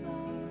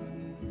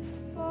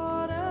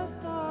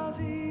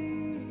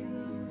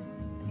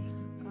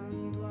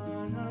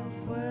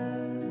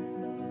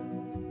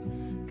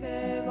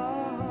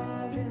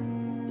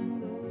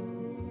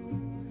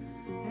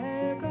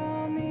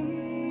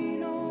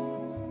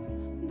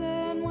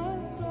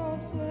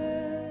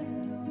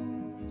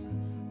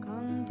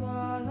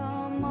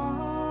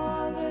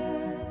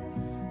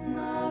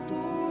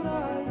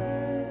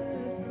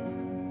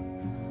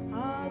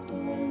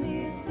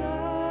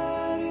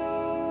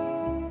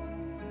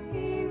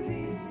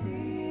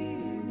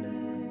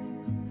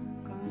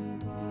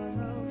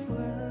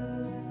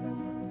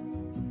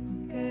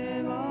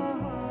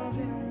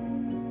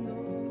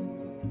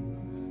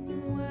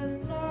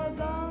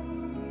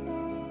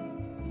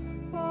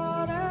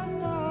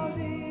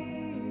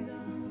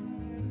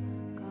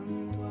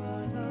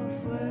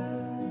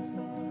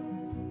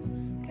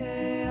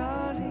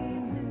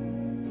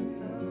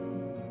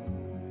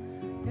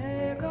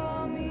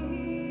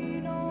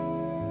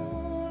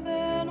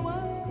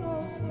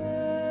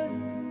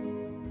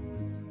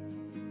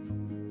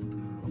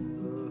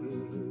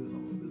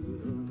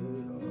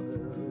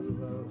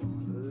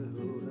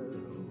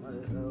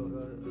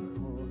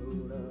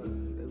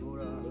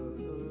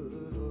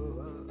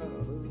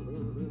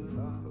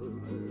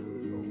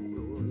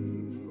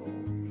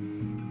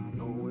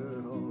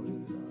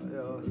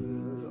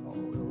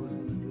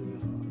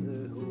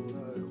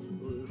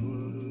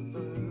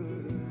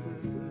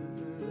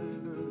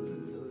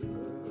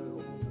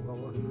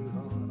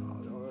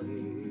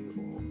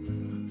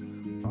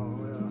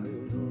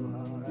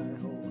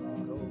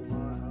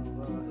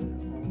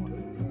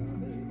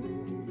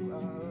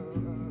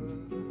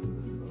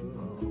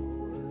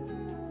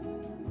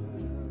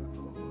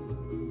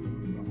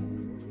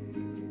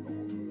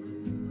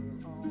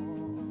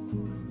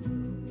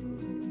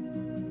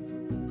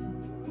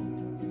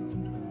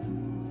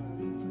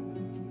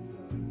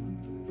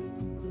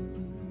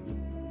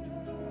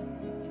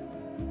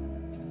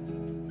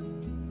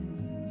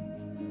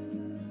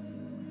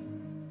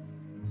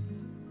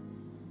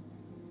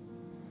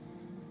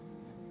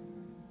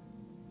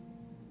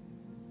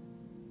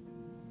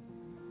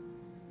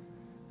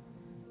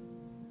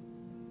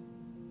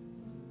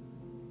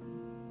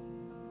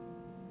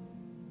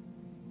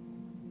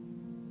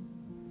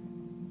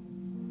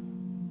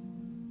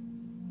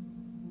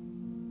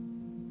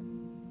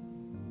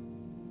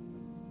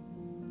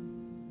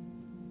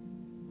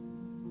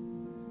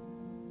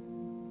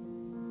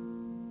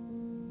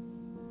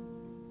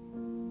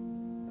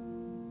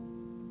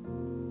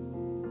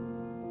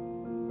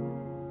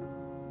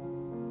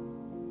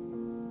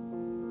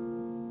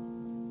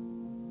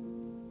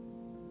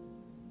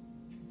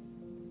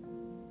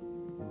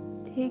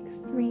 take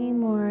 3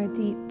 more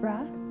deep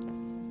breaths.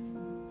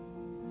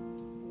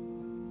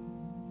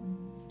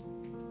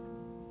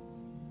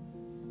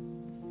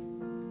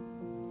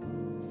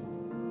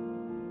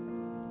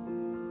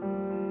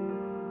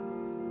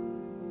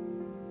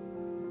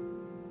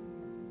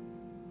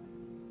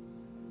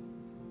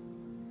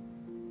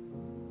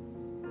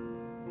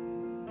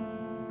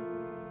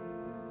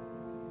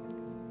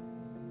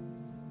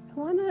 I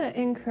want to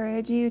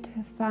encourage you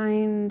to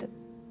find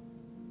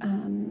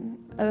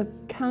a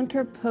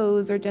counter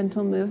pose or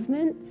gentle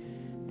movement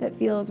that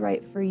feels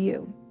right for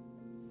you.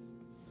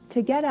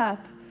 To get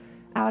up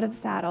out of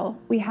saddle,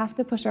 we have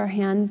to push our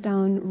hands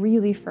down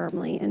really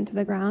firmly into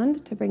the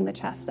ground to bring the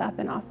chest up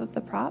and off of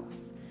the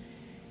props.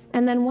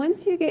 And then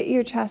once you get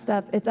your chest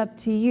up, it's up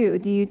to you.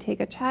 Do you take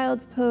a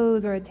child's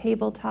pose or a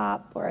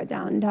tabletop or a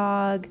down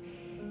dog?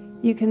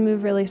 You can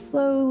move really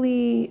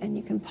slowly and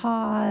you can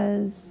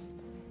pause.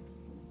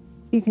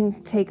 You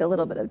can take a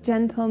little bit of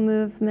gentle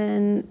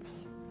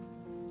movement.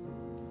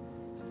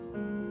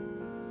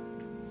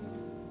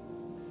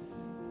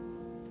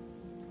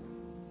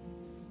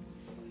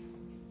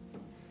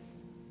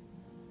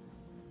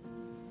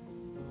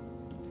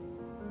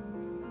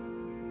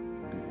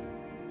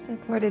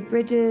 Supported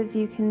bridges,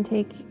 you can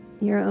take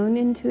your own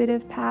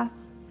intuitive path.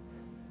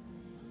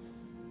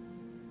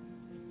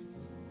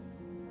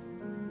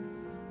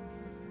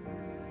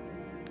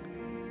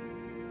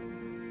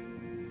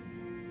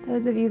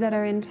 Those of you that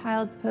are in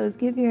child's pose,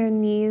 give your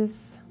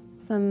knees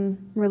some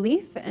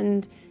relief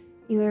and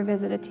either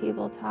visit a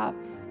tabletop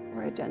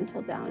or a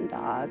gentle down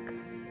dog.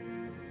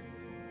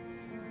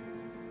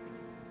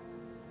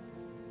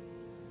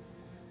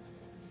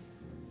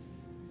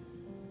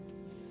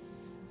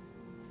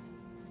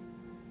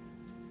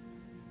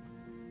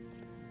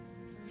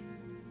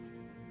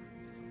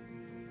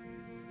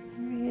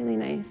 Really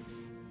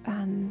nice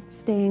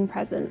staying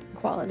present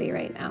quality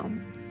right now.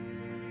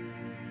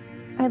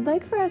 I'd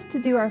like for us to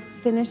do our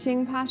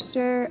finishing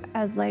posture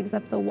as legs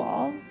up the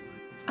wall.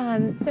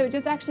 So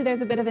just actually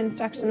there's a bit of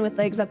instruction with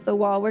legs up the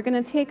wall. We're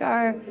going to take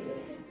our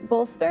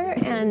bolster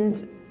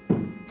and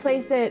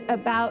place it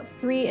about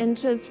 3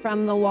 inches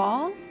from the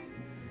wall.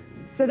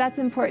 So that's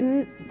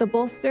important. The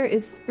bolster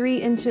is 3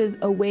 inches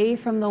away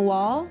from the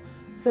wall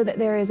so that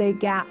there is a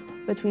gap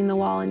between the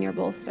wall and your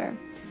bolster.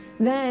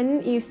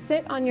 Then you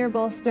sit on your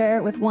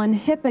bolster with one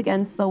hip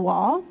against the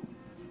wall,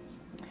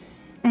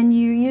 and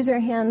you use your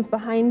hands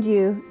behind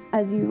you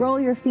as you roll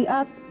your feet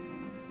up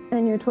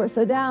and your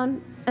torso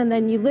down, and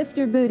then you lift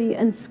your booty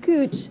and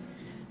scooch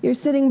your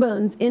sitting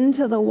bones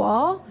into the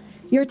wall.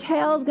 Your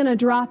tail's gonna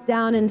drop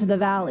down into the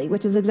valley,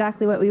 which is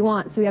exactly what we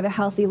want. So we have a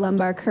healthy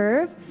lumbar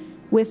curve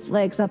with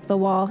legs up the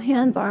wall.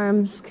 Hands,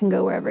 arms can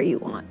go wherever you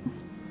want.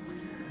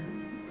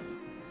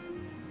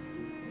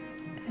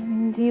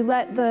 And you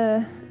let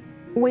the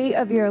weight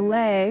of your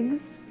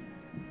legs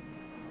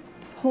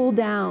pull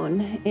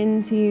down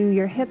into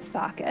your hip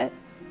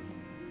sockets.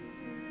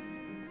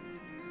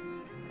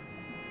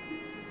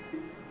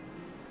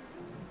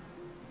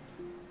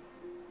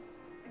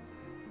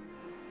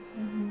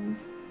 And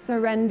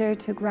surrender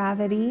to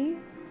gravity.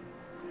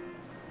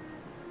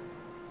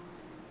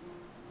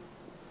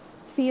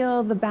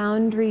 Feel the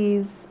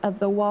boundaries of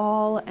the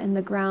wall and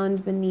the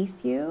ground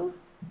beneath you.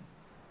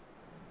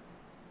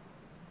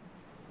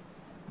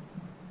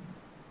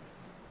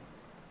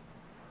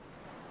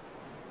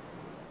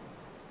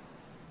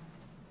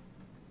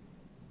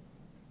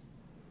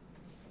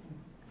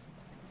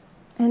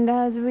 And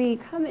as we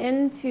come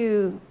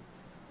into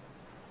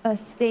a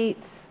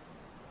state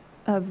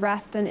of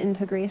rest and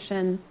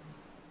integration,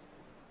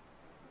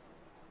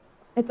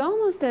 it's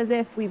almost as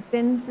if we've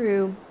been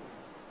through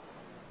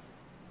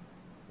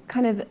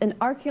kind of an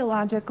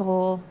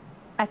archaeological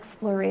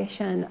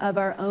exploration of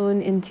our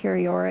own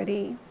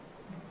interiority.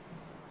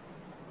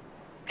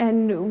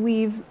 And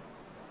we've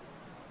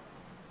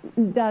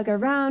dug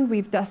around,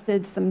 we've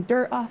dusted some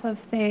dirt off of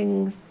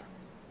things.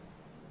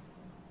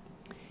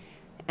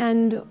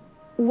 And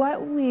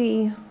what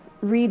we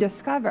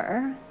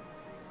rediscover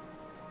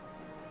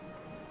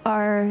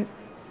are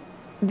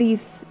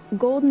these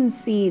golden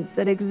seeds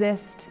that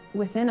exist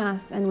within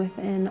us and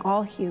within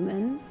all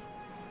humans.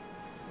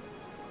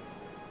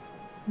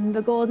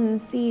 The golden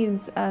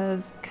seeds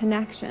of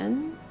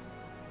connection,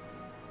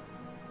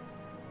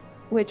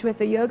 which with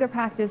the yoga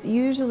practice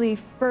usually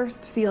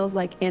first feels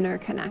like inner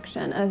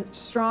connection, a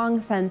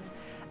strong sense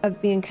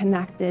of being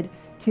connected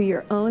to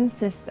your own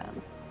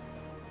system.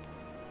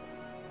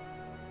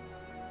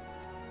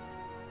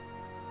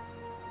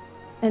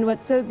 And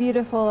what's so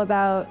beautiful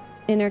about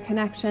inner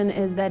connection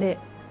is that it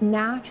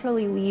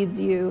naturally leads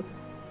you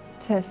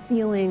to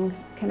feeling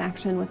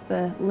connection with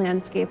the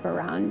landscape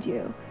around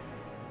you,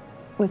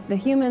 with the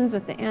humans,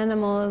 with the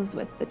animals,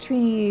 with the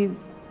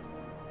trees,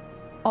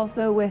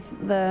 also with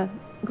the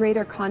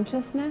greater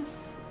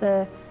consciousness,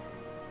 the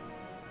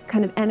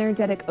kind of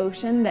energetic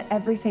ocean that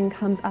everything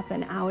comes up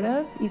and out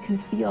of. You can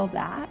feel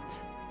that,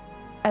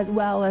 as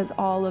well as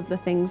all of the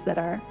things that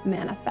are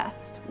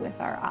manifest with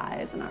our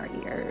eyes and our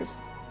ears.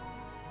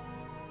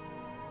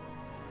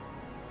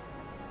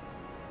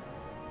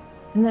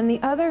 And then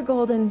the other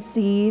golden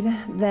seed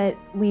that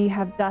we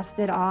have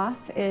dusted off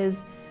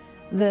is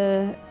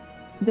the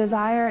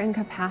desire and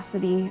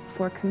capacity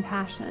for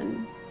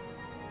compassion.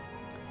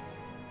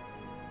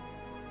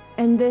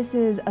 And this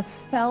is a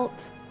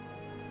felt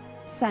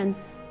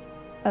sense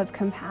of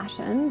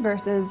compassion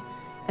versus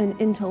an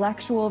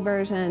intellectual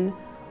version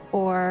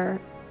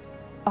or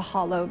a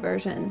hollow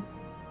version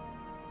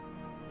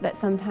that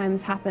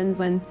sometimes happens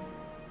when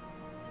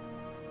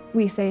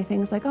we say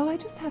things like, oh, I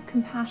just have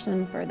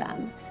compassion for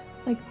them.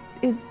 Like,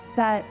 is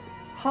that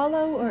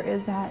hollow or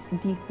is that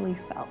deeply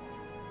felt?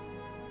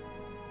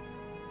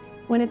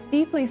 When it's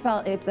deeply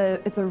felt, it's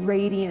a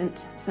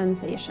radiant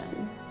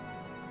sensation.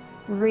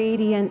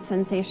 Radiant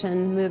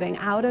sensation moving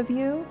out of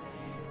you,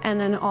 and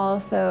then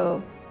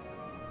also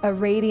a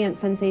radiant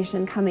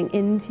sensation coming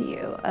into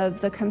you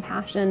of the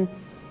compassion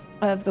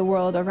of the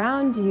world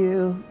around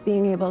you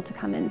being able to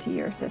come into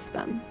your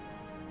system.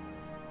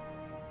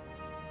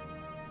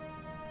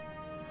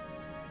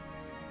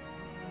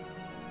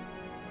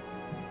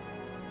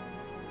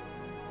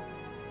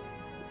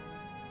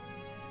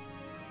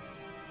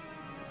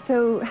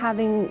 So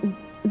having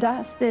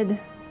dusted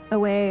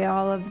away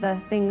all of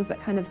the things that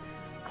kind of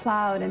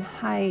cloud and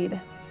hide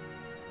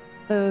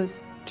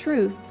those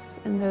truths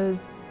and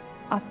those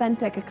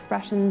authentic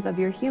expressions of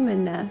your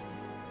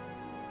humanness,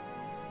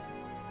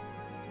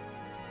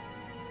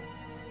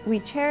 we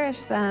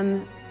cherish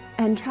them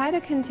and try to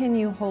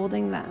continue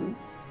holding them.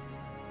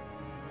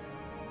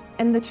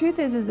 And the truth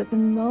is that the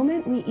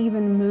moment we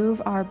even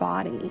move our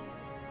body,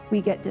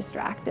 we get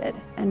distracted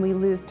and we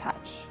lose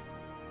touch.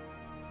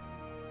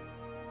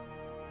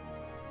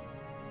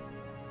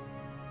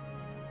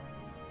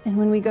 And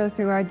when we go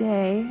through our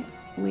day,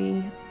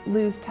 we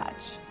lose touch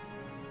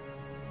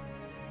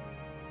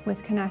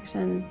with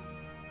connection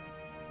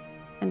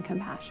and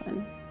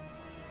compassion.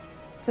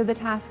 So the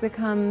task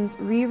becomes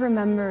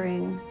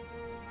re-remembering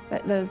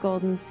that those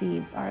golden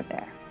seeds are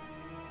there.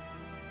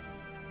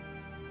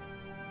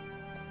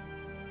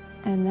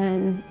 And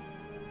then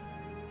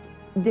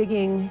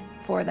digging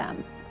for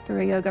them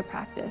through a yoga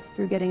practice,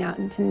 through getting out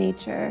into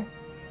nature,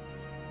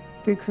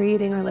 through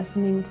creating or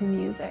listening to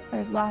music.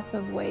 There's lots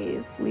of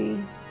ways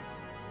we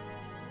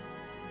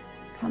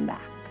come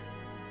back.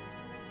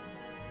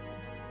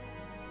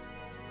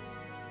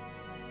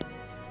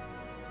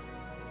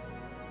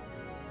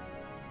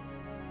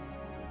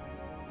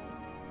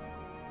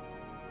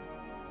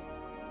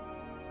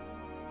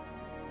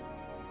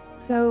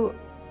 So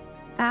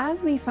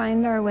as we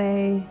find our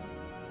way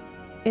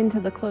into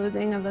the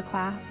closing of the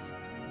class,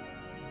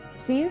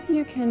 see if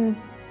you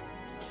can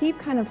keep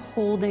kind of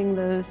holding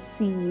those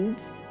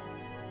seeds,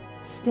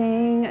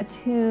 staying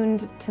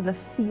attuned to the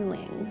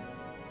feeling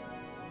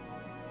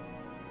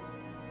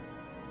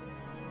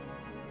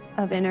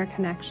of inner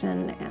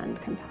connection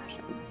and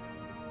compassion.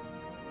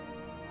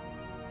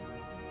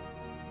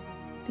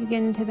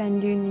 Begin to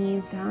bend your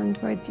knees down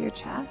towards your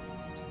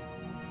chest.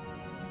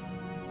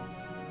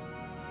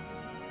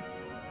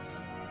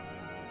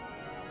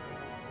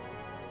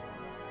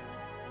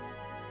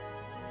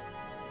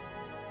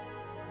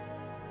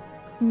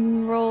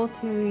 Roll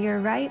to your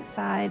right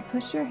side,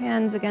 push your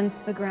hands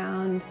against the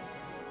ground,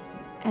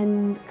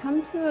 and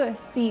come to a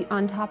seat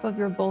on top of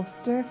your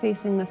bolster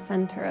facing the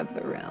center of the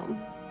room.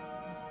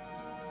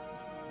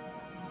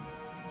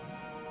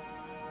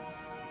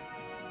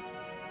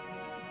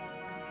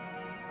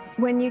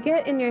 When you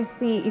get in your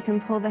seat, you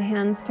can pull the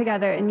hands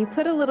together and you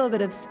put a little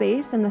bit of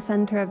space in the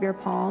center of your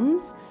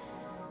palms,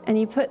 and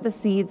you put the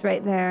seeds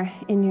right there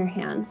in your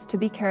hands to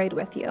be carried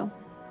with you.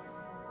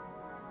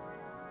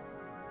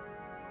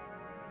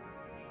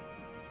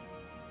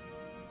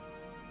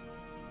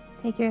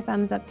 Take your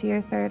thumbs up to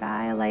your third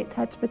eye, a light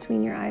touch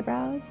between your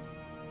eyebrows.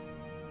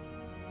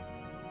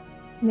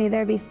 May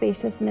there be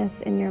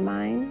spaciousness in your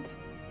mind.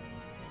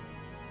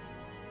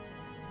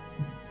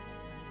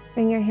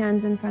 Bring your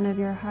hands in front of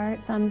your heart,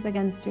 thumbs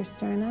against your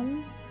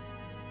sternum.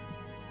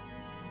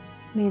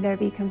 May there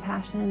be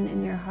compassion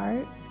in your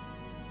heart.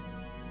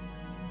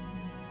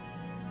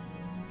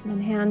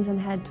 Then hands and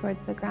head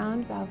towards the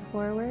ground, bow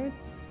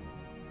forwards.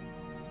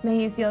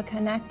 May you feel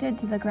connected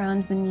to the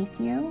ground beneath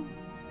you.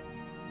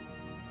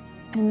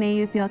 And may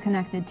you feel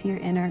connected to your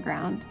inner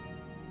ground.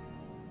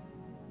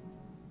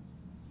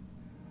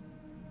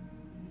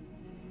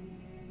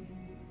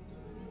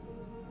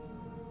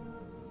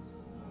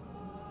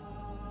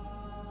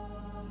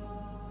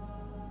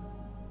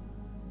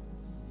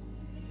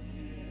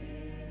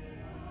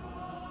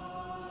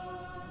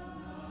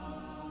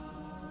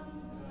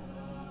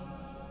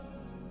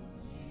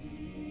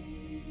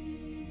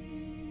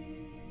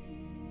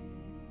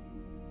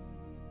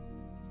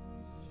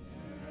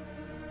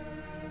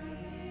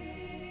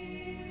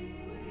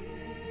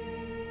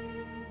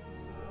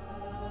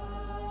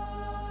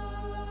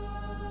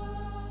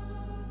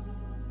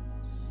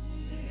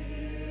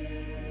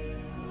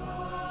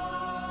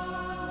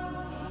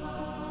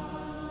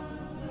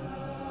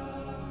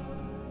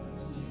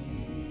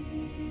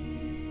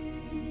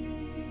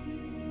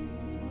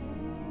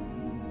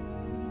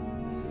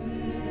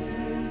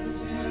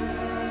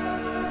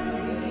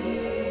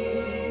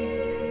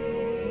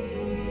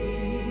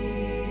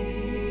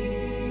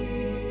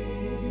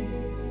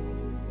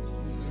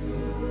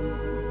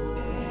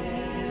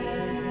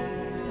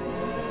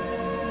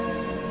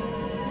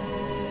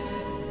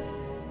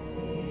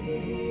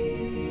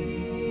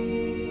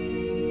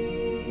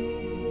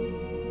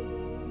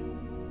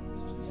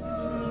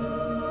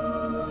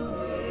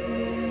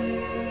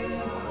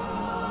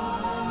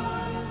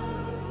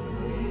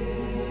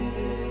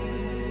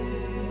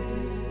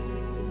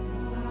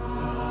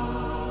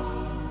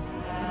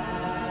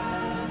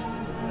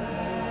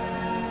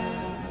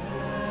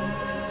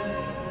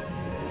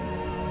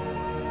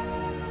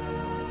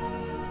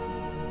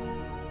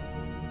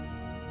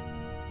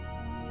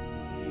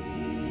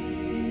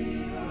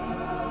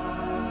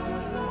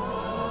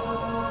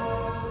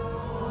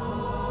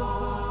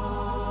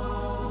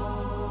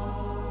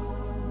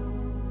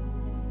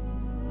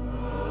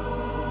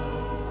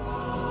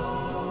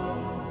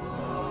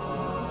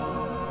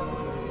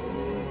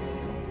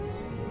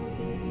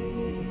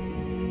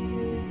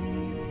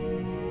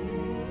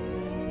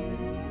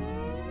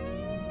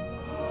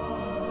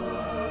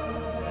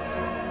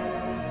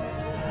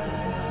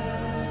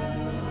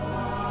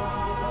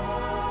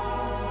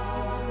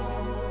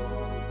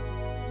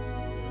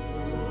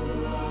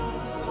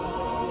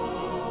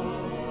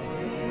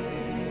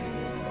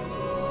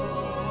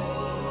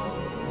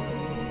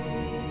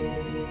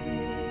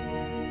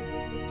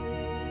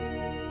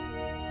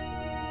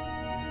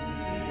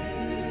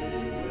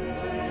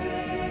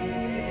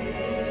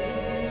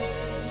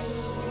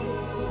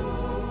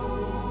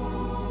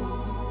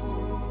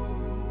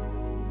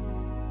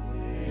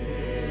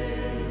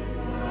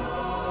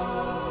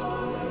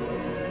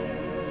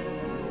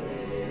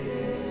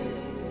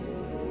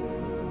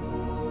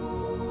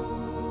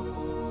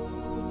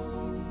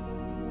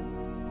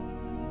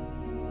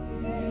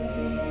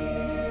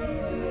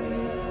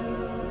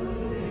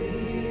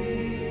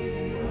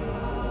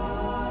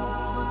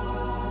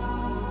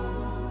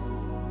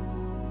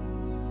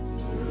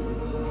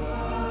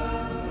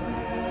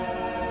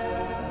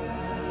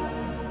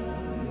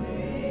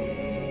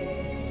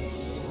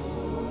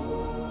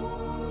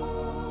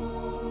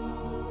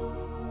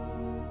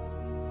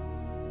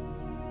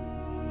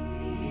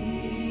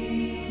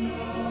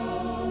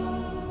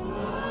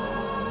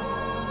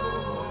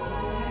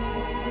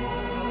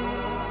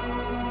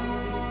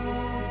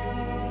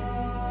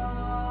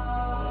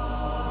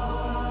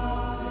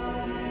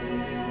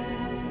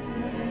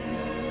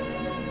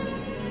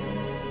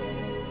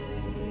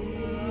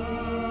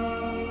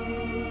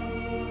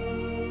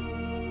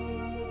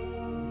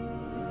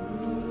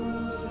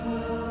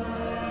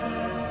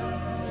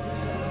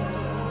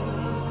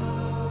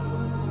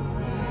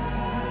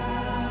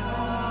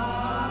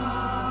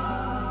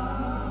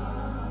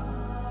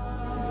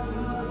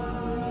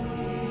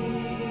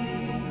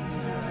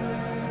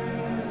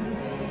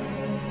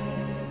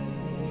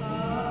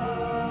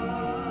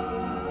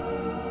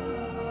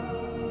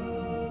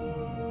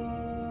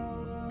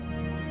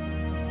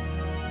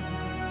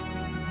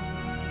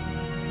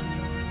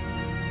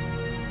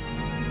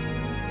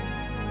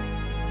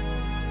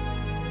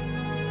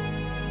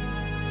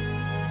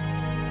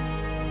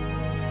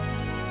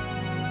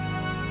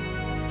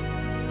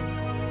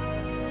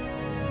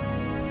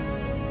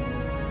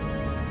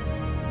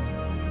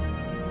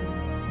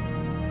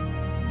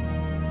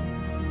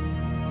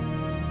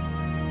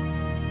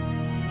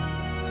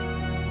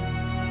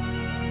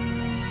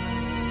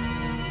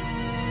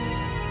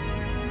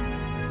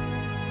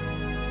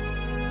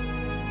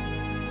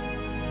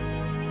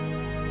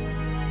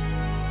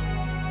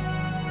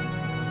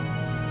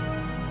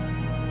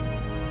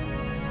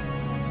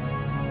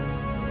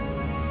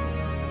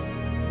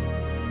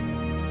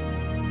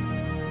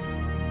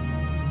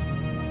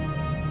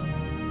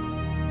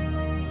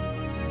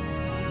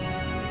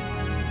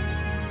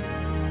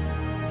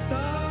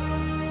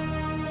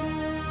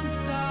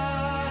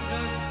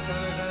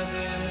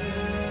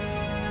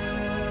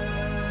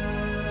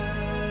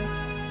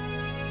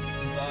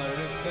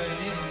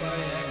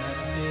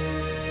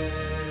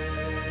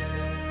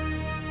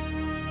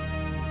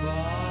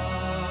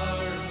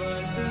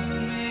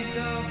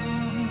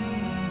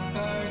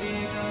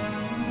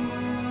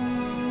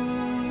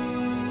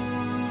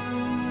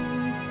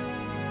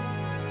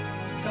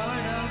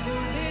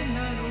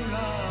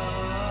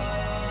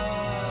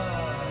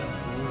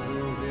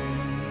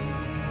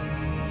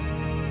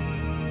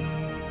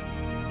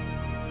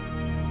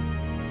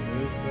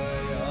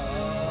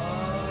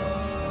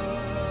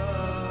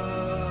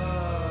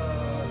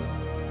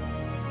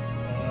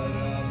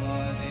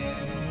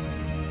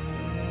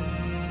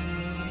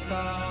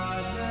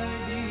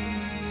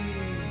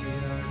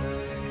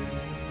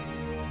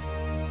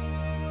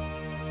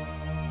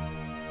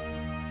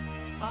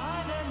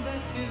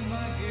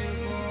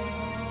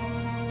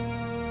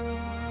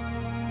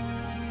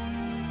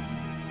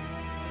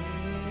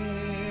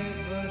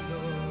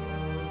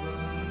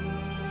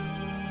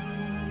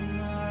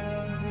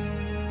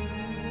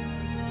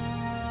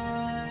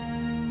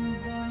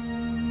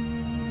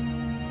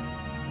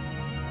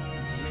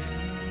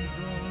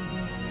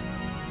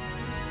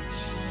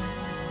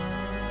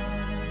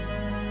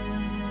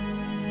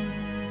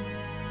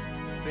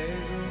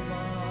 every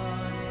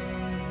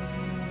morning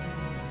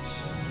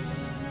sun.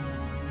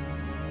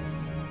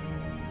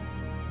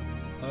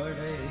 Are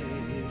they